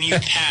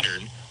continued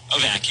pattern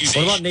of accusations.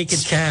 What about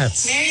naked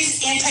cats?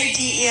 Mary's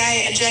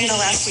anti-DEI agenda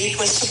last week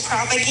was to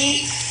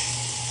propagate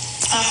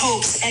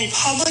hoax and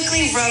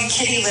publicly rub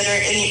kitty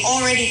litter in the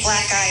already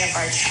black eye of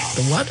our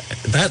town. What?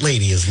 That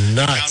lady is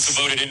nuts.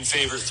 Council voted in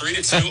favor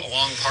 3-2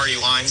 along party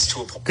lines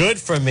to appoint. Good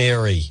for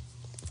Mary.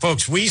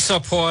 Folks, we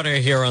support her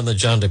here on the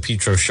John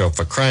DePietro Show,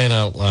 for crying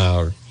out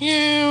loud.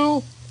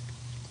 You.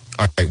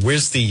 All right,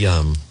 where's the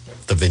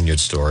Vineyard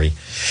story?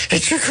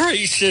 It's a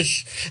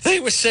crisis. They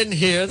were sitting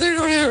here. They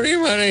don't have any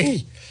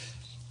money.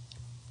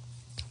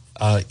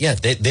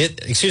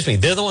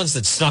 They're the ones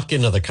that snuck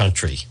into the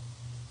country.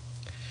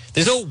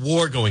 There's no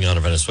war going on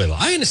in Venezuela.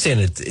 I understand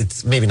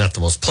it's maybe not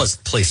the most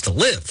pleasant place to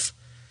live,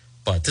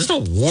 but there's no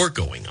war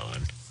going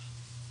on.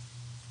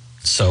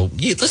 So,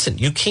 listen,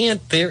 you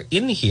can't, they're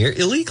in here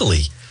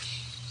illegally.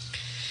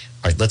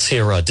 All right, let's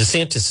hear,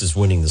 DeSantis is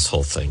winning this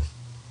whole thing.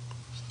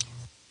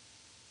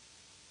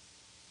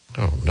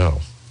 Oh,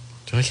 no.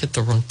 Did I hit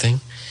the wrong thing?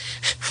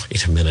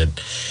 Wait a minute.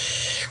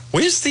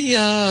 Where's the,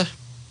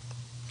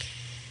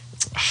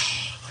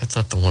 that's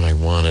not the one I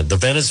wanted. The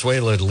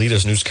Venezuela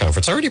Leaders News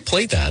Conference. I already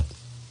played that.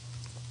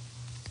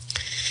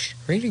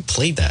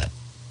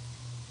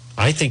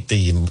 I think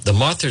the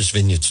Martha's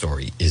Vineyard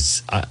story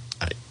is,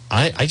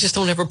 I just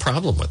don't have a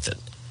problem with it.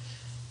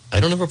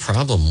 I don't have a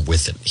problem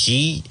with it.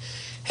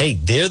 Hey,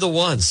 they're the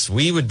ones.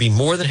 We would be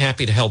more than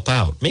happy to help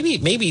out.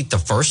 Maybe the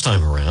first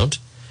time around.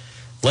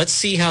 Let's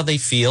see how they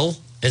feel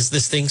as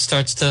this thing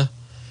starts to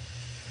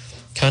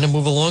kind of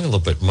move along a little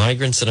bit.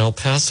 Migrants in El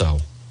Paso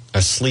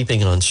are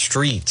sleeping on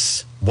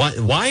streets.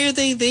 Why are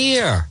they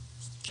there?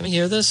 Can I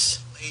hear this?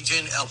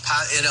 Agent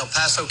in El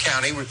Paso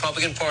County,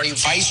 Republican Party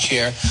Vice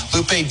Chair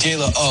Lupe De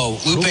La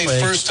O. Lupe,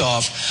 first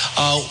off,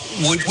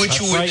 what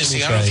you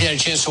witnessing, I don't know if you had a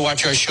chance to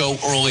watch our show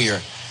earlier.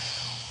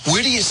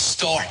 Where do you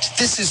start?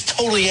 This is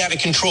totally out of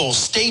control.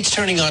 States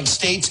turning on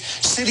states,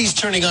 cities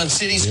turning on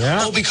cities,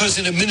 all because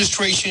an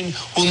administration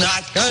will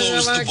not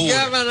close the border.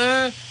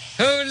 Governor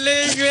who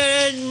lives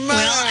in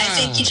Well, I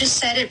think you just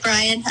said it,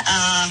 Brian.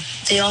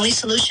 The only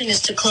solution is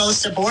to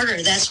close the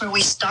border. That's where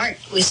we start.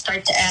 We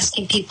start to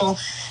asking people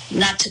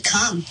not to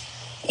come.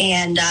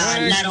 And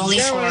not only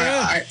for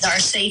our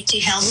safety,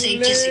 health,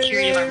 safety,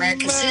 security of our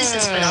American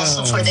citizens, but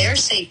also for their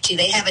safety.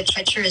 They have a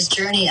treacherous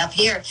journey up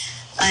here.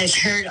 I've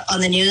heard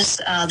on the news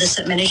this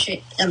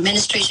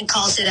administration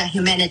calls it a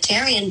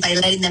humanitarian by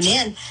letting them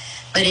in,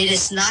 but it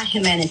is not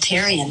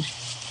humanitarian.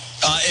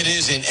 It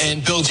isn't.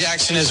 And Bill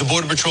Jackson, as a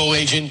Border Patrol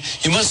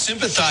agent, you must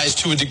sympathize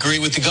to a degree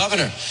with the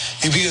governor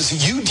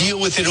because you deal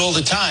with it all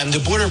the time. The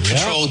Border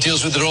Patrol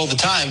deals with it all the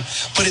time,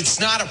 but it's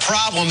not a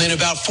problem in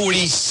about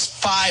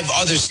 45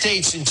 other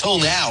states until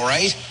now,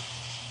 right?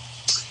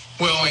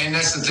 Well, and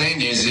that's the thing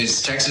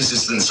is Texas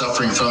has been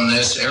suffering from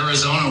this.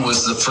 Arizona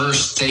was the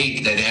first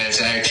state that has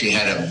actually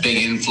had a big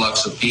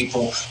influx of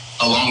people,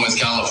 along with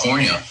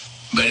California.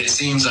 But it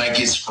seems like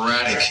it's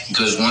sporadic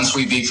because once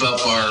we beef up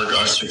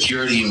our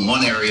security in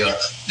one area,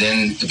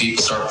 then the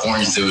people start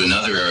pouring through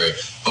another area.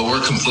 But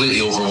we're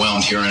completely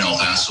overwhelmed here in El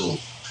Paso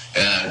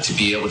to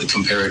be able to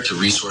compare it to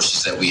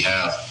resources that we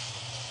have.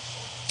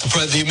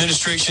 The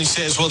administration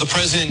says, well,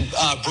 President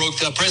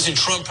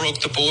Trump broke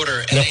the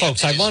border. Now,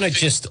 folks, I want to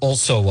just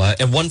also, at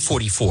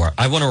 1:44,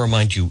 I want to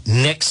remind you,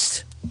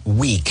 next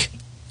week,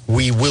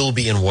 we will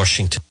be in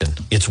Washington.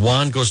 It's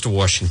Juan Goes to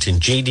Washington,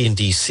 JD in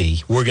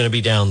D.C. We're going to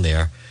be down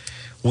there.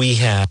 We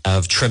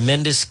have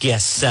tremendous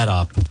guests set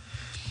up.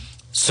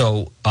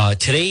 So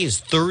today is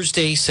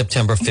Thursday,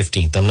 September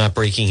 15th. I'm not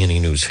breaking any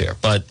news here,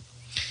 but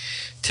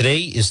today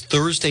is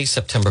Thursday,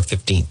 September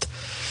 15th.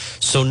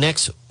 So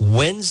next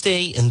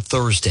Wednesday and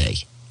Thursday,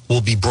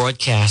 we'll be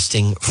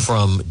broadcasting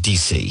from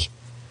D.C.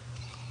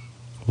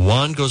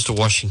 Juan Goes to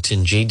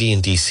Washington, JD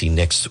in D.C.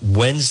 next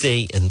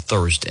Wednesday and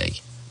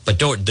Thursday. But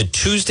the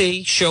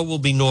Tuesday show will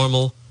be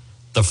normal.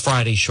 the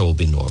Friday show will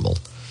be normal.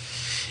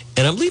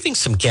 And I'm leaving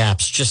some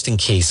gaps just in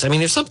case. I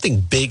mean, if something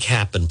big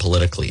happened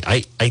politically,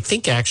 I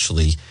think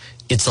actually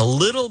it's a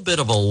little bit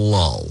of a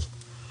lull.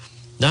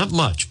 Not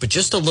much, but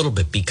just a little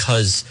bit,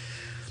 because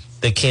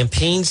the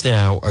campaigns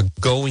now are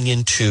going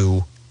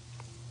into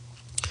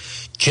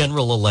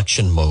general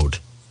election mode.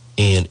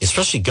 And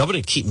especially Governor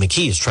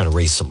McKee is trying to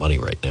raise some money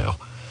right now.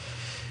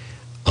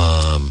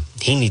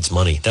 He needs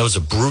money. That was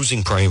a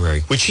bruising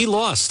primary, which he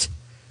lost.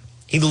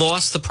 He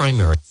lost the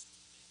primary.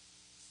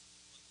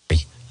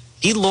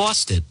 He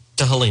lost it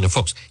to Helena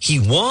Foulkes. He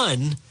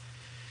won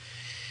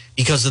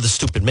because of the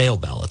stupid mail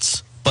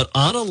ballots. But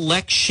on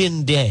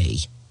election day,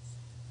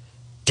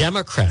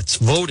 Democrats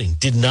voting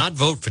did not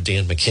vote for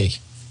Dan McKee.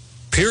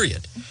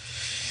 Period.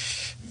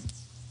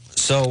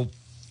 So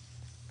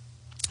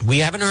we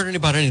haven't heard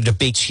about any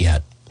debates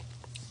yet.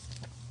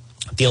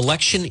 The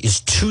election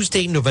is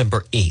Tuesday,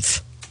 November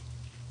 8th.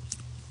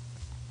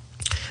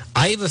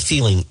 I have a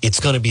feeling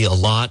it's going to be a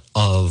lot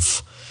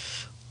of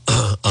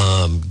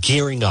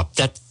gearing up.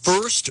 That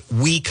first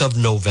week of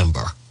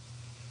November,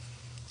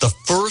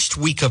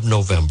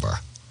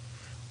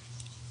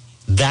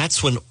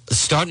 that's when,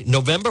 starting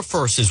November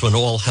 1st is when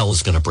all hell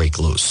is going to break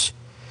loose.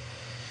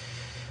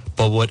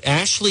 But what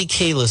Ashley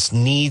Kalus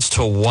needs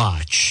to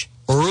watch,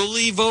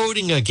 early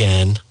voting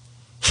again.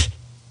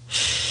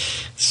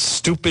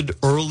 Stupid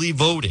early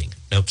voting.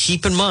 Now,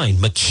 keep in mind,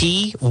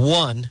 McKee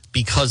won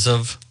because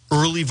of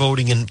early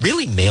voting and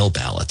really mail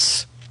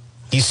ballots.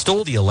 He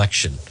stole the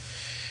election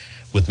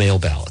with mail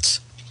ballots.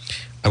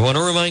 I want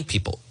to remind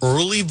people,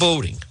 early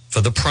voting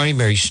for the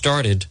primary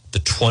started the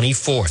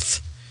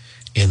 24th,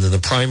 and then the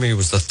primary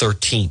was the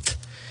 13th.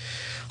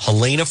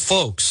 Helena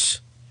Foulkes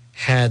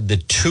had the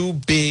two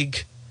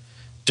big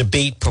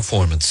debate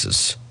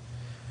performances,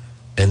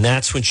 and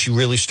that's when she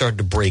really started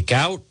to break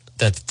out.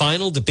 That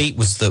final debate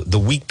was the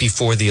week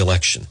before the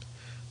election,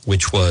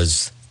 which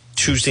was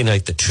Tuesday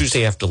night. The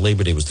Tuesday after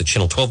Labor Day was the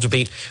Channel 12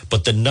 debate.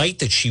 But the night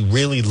that she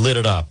really lit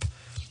it up,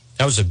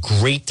 that was a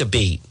great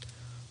debate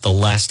the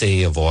last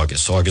day of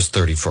August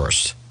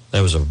 31st.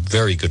 That was a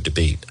very good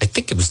debate. I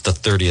think it was the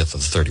 30th or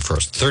the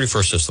 31st. The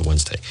 31st is the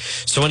Wednesday.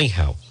 So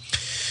anyhow,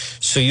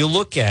 so you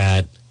look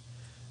at,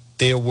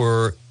 there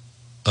were,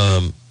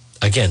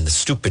 again, the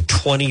stupid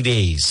 20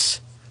 days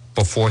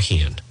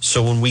beforehand.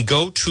 So when we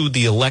go to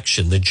the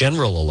election, the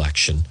general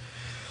election,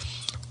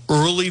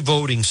 early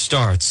voting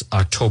starts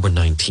October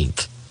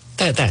 19th.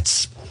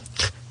 That's,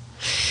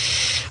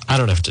 I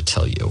don't have to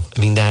tell you. I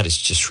mean, that is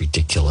just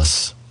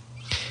ridiculous.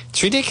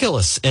 It's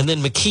ridiculous. And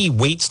then McKee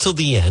waits till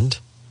the end,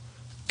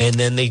 and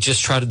then they're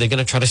going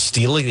to try to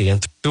steal it again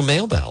through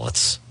mail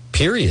ballots.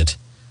 Period.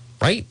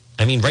 Right?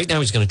 I mean, right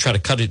now he's going to try to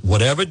cut it,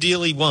 whatever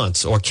deal he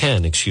wants, or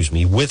can,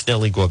 with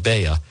Nellie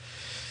Gorbea.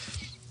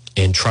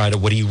 And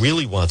what he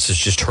really wants is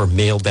just her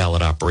mail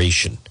ballot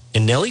operation.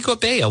 And Nellie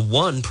Gorbea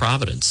won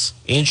Providence,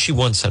 and she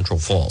won Central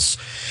Falls.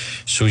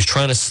 So he's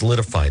trying to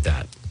solidify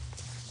that.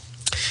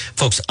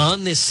 Folks,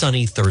 on this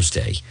sunny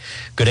Thursday,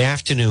 good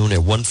afternoon at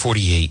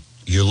 1:48.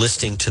 You're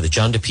listening to the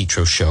John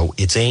DePietro Show.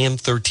 It's AM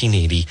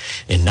 1380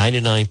 and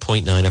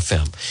 99.9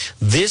 FM.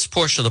 This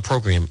portion of the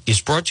program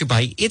is brought to you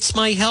by It's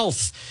My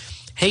Health.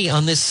 Hey,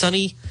 on this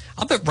sunny,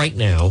 I'll bet right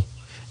now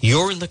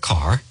you're in the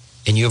car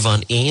and you have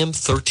on AM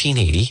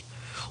 1380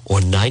 or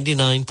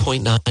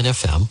 99.9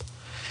 FM,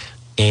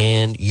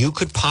 and you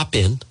could pop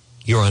in.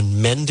 You're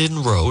on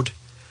Mendon Road.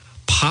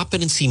 Pop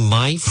in and see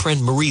my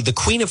friend Marie, the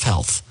Queen of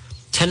Health,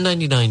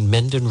 1099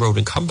 Mendon Road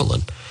in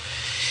Cumberland.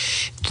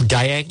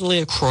 Diagonally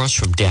across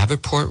from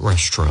Davenport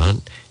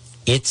Restaurant,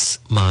 It's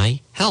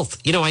My Health.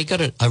 You know, I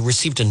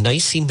received a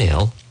nice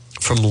email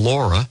from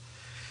Laura,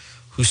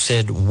 who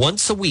said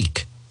once a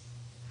week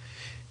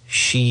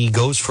she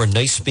goes for a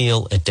nice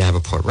meal at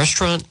Davenport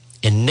Restaurant,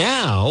 and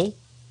now,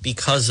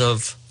 because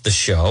of the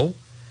show,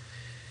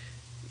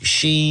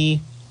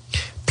 she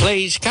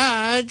plays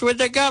cards with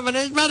the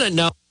governor's mother.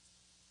 No.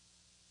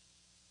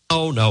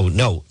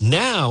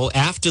 Now,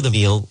 after the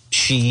meal,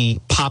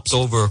 she pops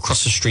over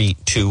across the street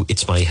to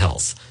It's My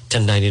Health,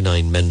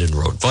 1099 Mendon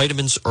Road.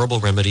 Vitamins, herbal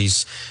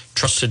remedies,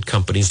 trusted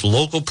companies,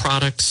 local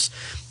products,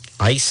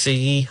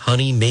 icy,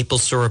 honey, maple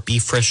syrup,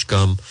 beef fresh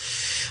gum.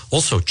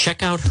 Also,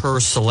 check out her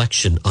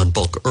selection on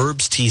bulk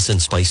herbs, teas,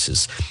 and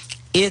spices.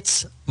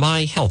 It's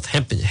My Health,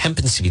 hemp and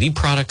CBD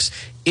products.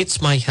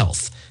 It's My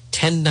Health,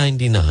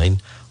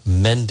 1099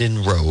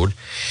 Mendon Road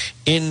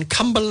in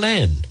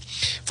Cumberland.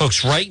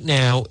 Folks, right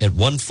now at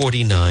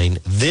 1:49,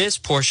 this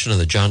portion of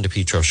the John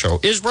DePietro Show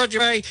is brought to you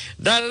by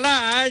the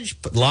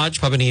Lodge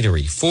Pub and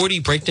Eatery, 40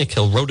 Breakneck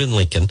Hill Road in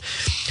Lincoln,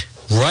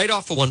 right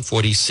off of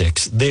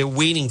 146. They're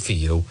waiting for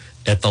you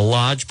at the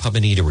Lodge Pub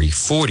and Eatery,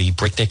 40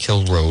 Breakneck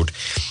Hill Road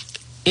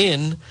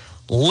in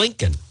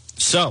Lincoln.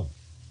 So,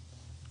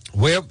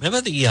 remember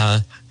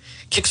the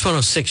Kicks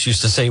 106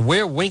 used to say,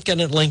 we're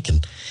winking at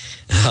Lincoln.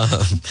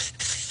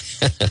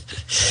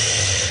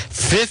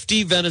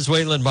 50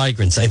 Venezuelan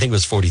migrants, I think it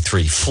was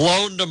 43,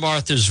 flown to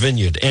Martha's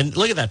Vineyard. And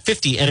look at that,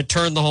 50, and it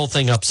turned the whole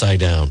thing upside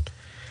down.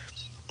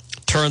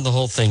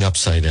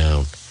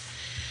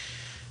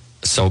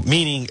 So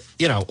meaning,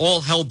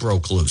 all hell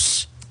broke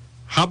loose.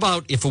 How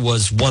about if it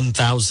was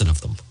 1,000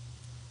 of them?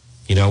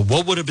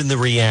 What would have been the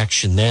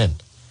reaction then?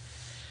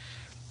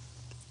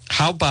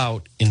 How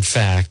about, in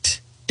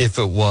fact, if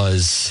it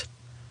was,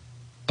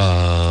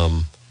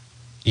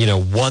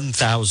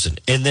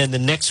 1,000, and then the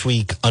next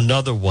week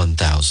another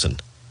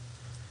 1,000?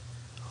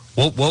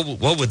 What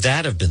would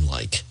that have been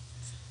like?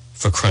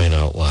 For crying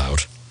out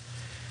loud!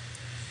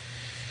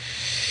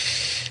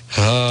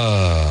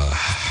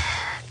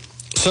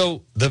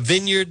 So the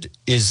vineyard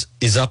is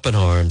up in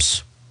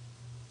arms,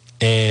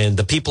 and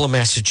the people of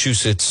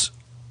Massachusetts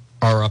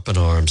are up in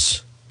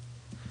arms,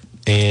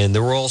 and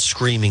they're all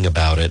screaming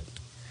about it.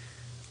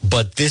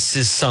 But this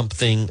is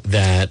something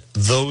that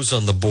those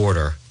on the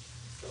border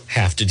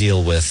have to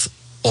deal with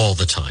all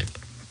the time.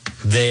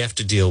 They have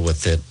to deal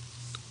with it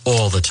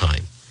all the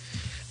time.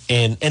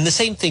 And the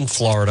same thing,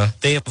 Florida.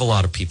 They have a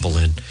lot of people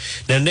in.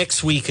 Now,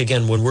 next week,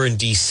 again, when we're in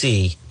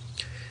D.C.,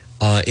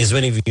 as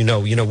many of you know,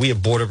 we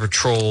have Border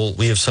Patrol.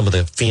 We have some of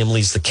the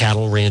families, the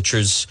cattle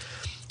ranchers,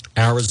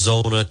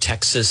 Arizona,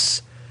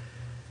 Texas.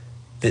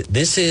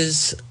 This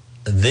is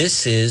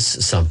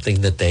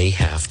something that they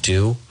have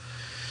to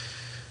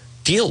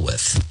deal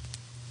with.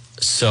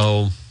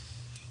 So,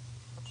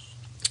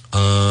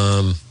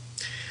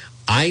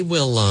 I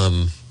will.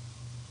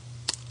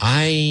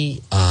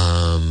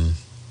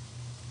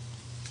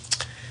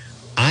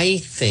 I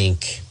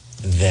think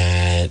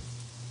that.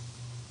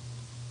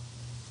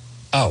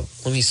 Oh,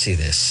 let me see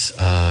this.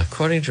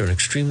 According to an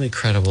extremely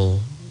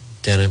credible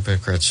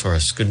Democrat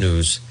source, good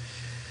news.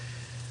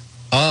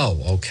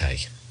 Oh, okay.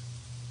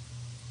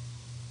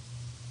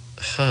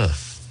 Huh.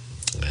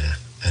 Nah,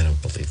 I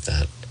don't believe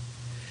that.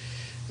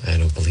 I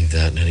don't believe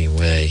that in any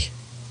way.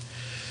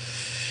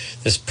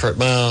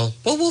 Well,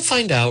 we'll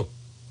find out.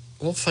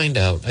 We'll find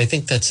out. I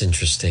think that's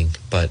interesting,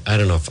 but I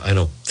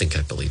don't think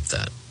I believe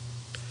that.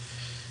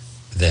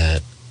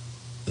 That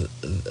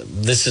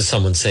this is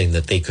someone saying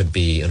that they could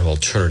be an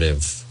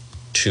alternative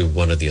to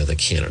one of the other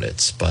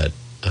candidates, but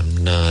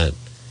I'm not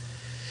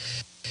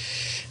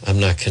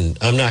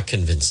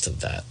convinced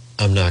of that.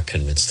 I'm not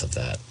convinced of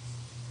that.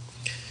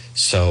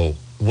 So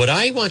what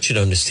I want you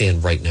to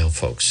understand right now,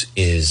 folks,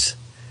 is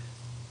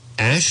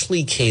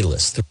Ashley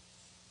Kalus, the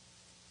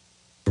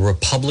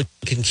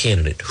Republican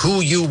candidate,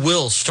 who you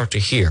will start to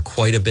hear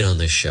quite a bit on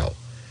this show,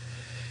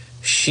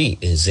 she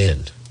is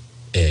in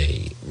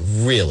a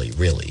really,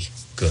 really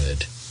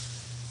good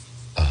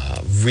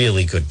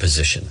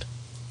position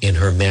in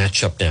her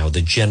matchup now,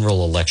 the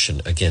general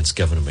election against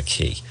Governor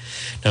McKee.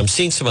 Now, I'm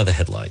seeing some other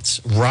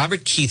headlines.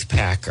 Robert Keith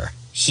Packer,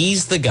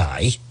 he's the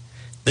guy.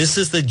 This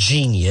is the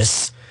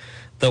genius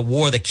that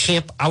wore the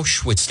Camp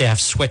Auschwitz staff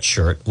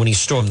sweatshirt when he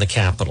stormed the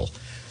Capitol.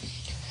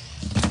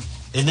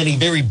 And then he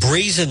very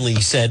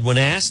brazenly said, when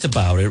asked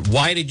about it,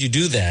 why did you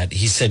do that?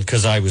 He said,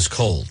 because I was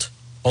cold.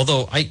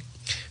 Although,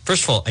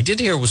 first of all, I did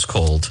hear it was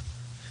cold.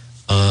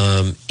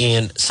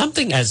 And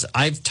something, as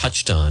I've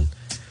touched on,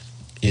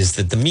 is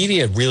that the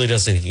media really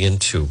doesn't get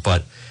into,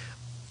 but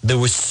there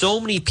were so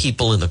many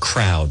people in the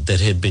crowd that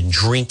had been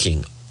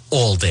drinking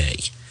all day,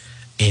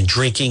 and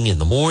drinking in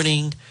the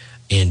morning,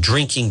 and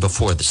drinking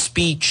before the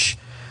speech,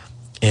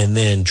 and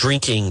then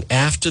drinking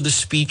after the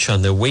speech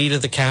on their way to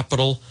the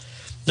Capitol.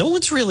 No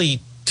one's really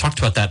talked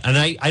about that, and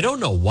I don't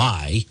know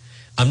why.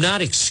 I'm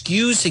not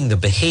excusing the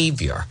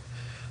behavior,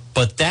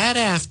 but that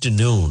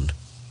afternoon,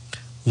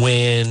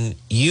 when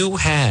you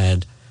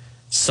had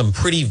some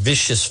pretty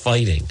vicious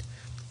fighting,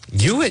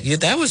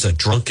 that was a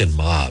drunken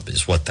mob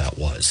is what that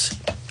was.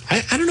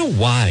 I don't know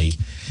why.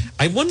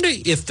 I wonder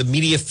if the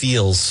media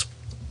feels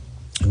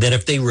that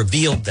if they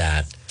revealed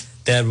that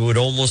would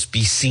almost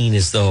be seen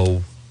as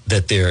though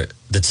that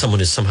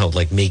someone is somehow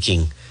like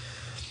making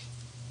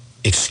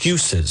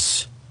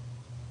excuses,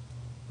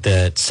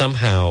 that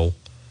somehow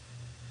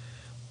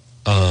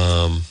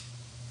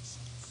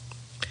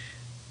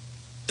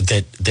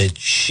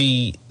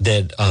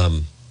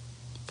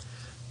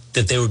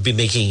that they would be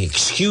making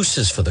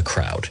excuses for the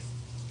crowd.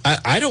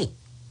 I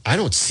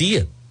don't see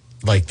it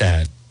like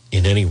that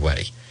in any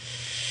way.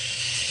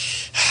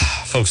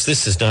 Folks,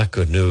 this is not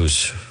good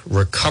news.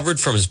 Recovered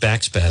from his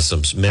back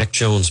spasms, Mac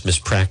Jones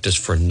mispracticed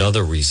for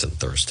another reason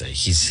Thursday.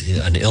 He's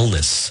an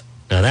illness.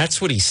 Now,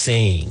 that's what he's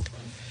saying.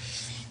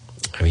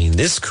 I mean,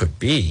 this could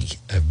be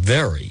a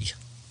very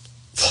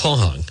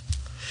long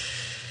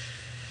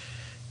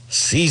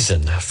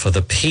season for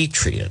the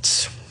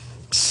Patriots.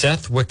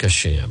 Seth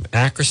Wickersham,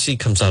 accuracy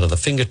comes out of the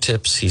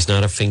fingertips. He's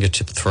not a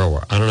fingertip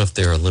thrower. I don't know if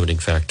they're a limiting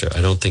factor.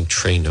 I don't think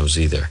Trey knows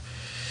either.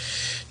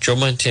 Joe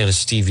Montana,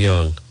 Steve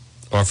Young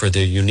offer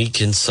their unique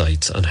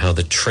insights on how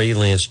the Trey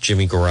Lance,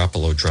 Jimmy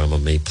Garoppolo drama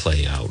may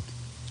play out.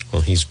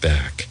 Well, he's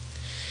back.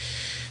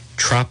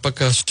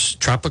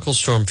 Tropical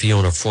Storm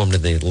Fiona formed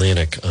in the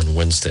Atlantic on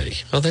Wednesday.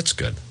 Oh, that's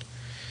good.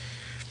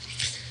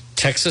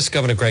 Texas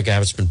Governor Greg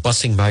Abbott's been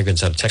busing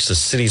migrants out of Texas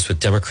cities with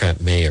Democrat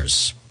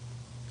mayors.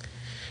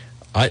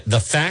 The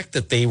fact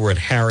that they were at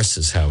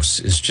Harris's house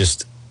is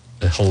just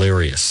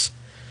hilarious.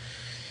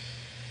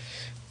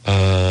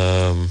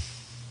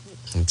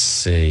 Let's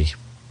see.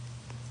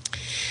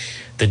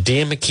 The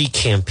Dan McKee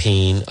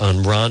campaign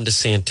on Ron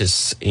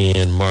DeSantis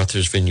and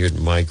Martha's Vineyard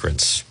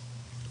migrants.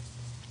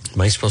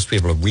 Am I supposed to be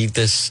able to read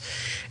this?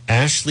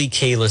 Ashley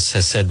Kalis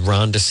has said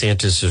Ron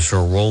DeSantis is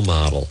her role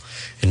model,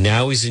 and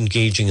now he's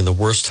engaging in the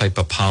worst type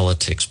of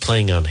politics,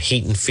 playing on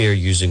hate and fear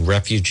using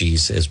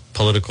refugees as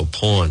political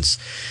pawns.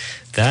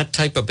 That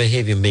type of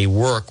behavior may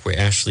work where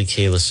Ashley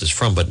Kalis is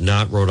from, but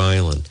not Rhode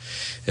Island.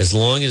 As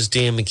long as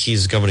Dan McKee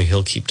is governor,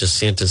 he'll keep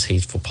DeSantis'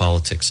 hateful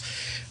politics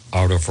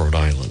out of Rhode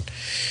Island.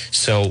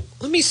 So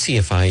let me see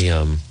if I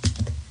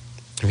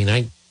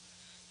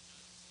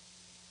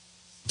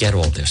get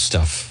all this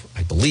stuff,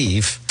 I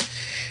believe.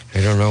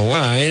 I don't know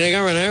why the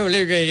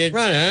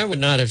governor would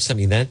not have sent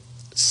me that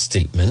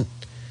statement.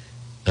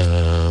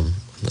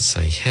 Unless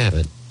I have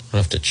it.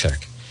 I'll have to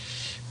check.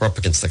 We're up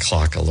against the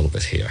clock a little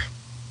bit here.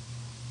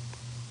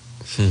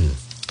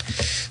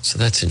 So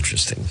that's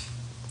interesting.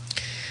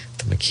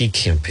 The McKee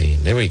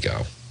campaign. There we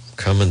go.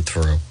 Coming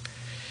through.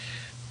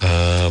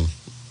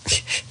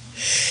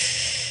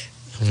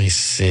 Let me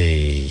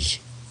see.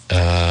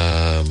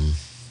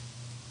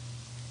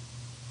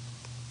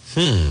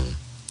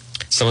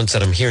 Someone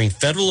said, I'm hearing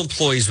federal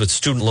employees with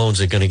student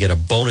loans are going to get a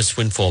bonus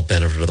windfall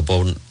benefit of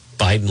the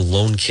Biden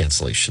loan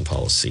cancellation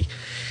policy.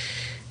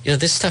 You know,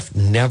 this stuff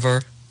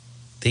never,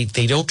 they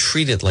don't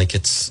treat it like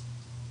it's,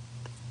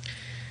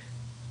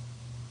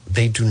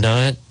 they do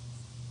not.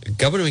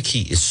 Governor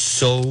McKee is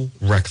so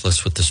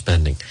reckless with the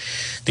spending.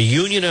 The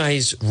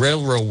unionized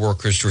railroad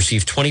workers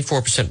received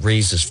 24%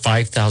 raises,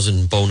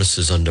 5,000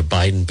 bonuses under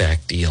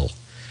Biden-backed deal.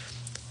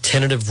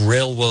 Tentative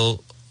railway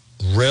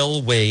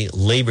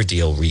labor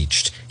deal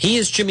reached. He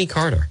is Jimmy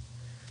Carter.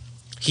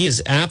 He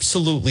is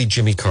absolutely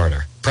Jimmy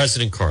Carter,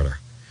 President Carter.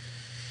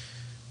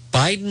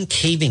 Biden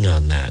caving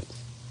on that.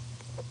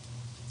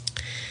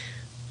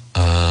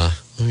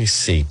 Let me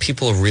see.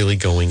 People are really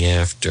going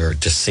after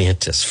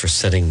DeSantis for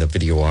setting the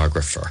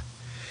videographer.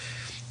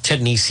 Ted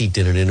Nesi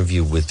did an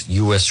interview with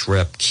U.S.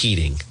 Rep.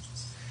 Keating,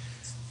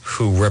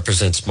 who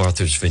represents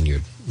Martha's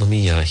Vineyard. Let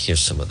me hear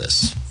some of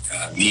this.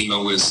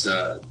 MEMA was,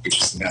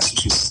 which is the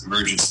Massachusetts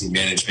Emergency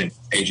Management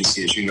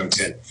Agency, as you know,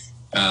 Ted,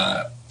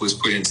 was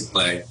put into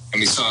play.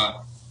 And we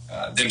saw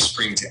them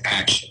spring to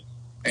action.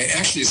 And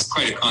actually, it's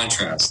quite a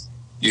contrast.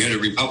 You had a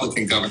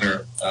Republican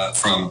governor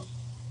from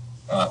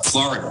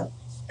Florida,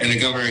 and a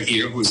governor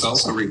here who was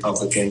also a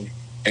Republican.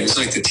 And it's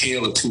like the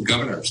tale of two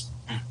governors.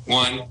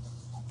 One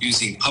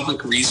using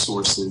public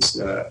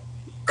resources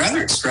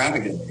rather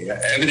extravagantly.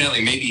 Evidently,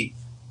 maybe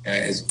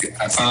as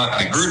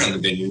I heard on the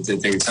Vineyard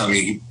that they were telling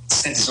me he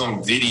sent his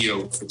own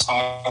video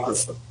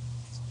photographer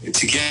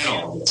to get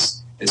all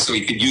this, and so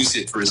he could use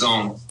it for his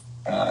own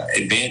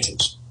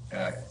advantage.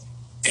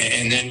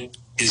 And then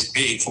his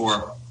paid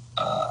for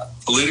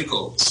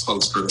political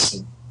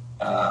spokesperson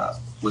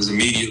was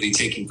immediately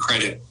taking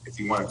credit, if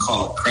you want to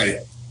call it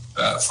credit,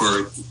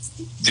 for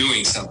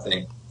doing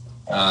something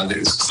that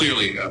was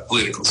clearly a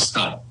political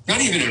stunt.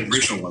 Not even an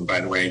original one, by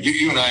the way.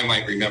 You and I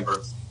might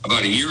remember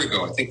about a year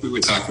ago, I think we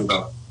were talking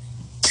about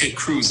Ted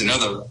Cruz,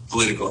 another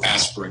political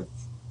aspirant,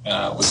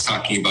 was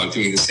talking about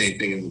doing the same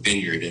thing in the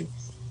Vineyard and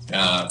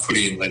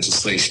putting in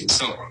legislation.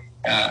 So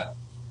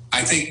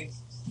I think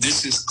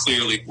this is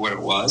clearly what it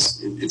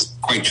was. It's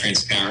quite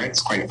transparent.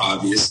 It's quite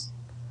obvious.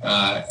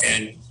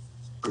 And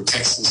for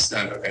Texas,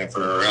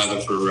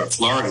 for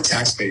Florida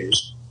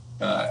taxpayers,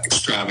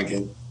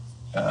 extravagant,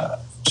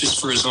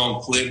 just for his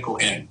own political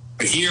end.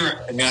 But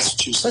here in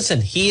Massachusetts...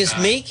 Listen, he is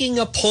making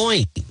a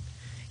point.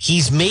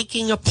 He's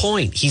making a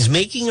point. He's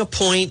making a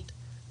point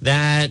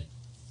that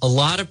a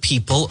lot of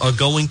people are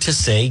going to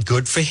say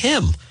good for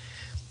him.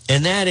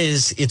 And that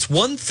is, it's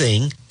one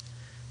thing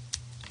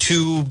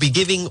to be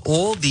giving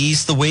all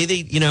these the way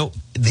they,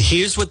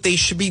 here's what they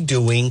should be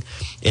doing,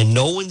 and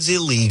no one's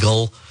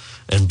illegal,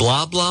 and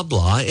blah, blah,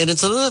 blah. And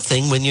it's another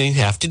thing when you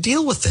have to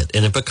deal with it,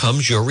 and it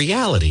becomes your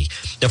reality.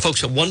 Now,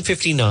 folks, at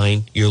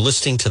 1:59, you're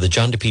listening to the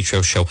John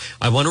DePietro Show.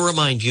 I want to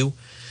remind you,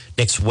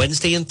 next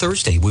Wednesday and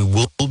Thursday, we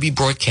will be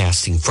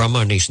broadcasting from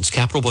our nation's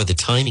capital. Boy, the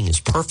timing is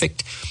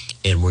perfect,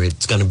 and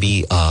it's going to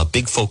be a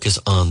big focus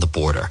on the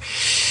border.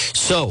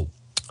 So,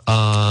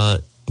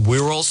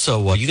 we're also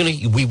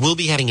we will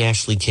be having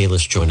Ashley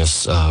Kalis join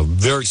us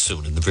very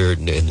soon in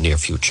the near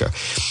future.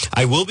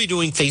 I will be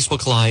doing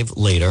Facebook Live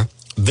later.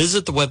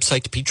 Visit the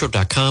website,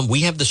 depetro.com.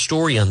 We have the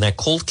story on that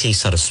cold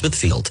case out of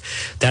Smithfield.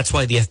 That's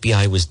why the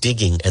FBI was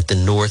digging at the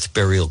North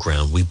Burial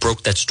Ground. We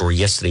broke that story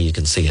yesterday. You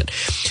can see it.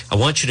 I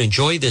want you to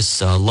enjoy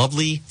this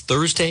lovely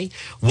Thursday.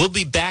 We'll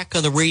be back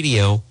on the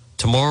radio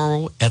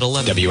tomorrow at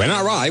 11.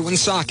 WNRI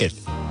Woonsocket.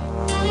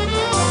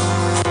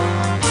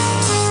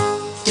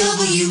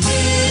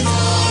 WNRI.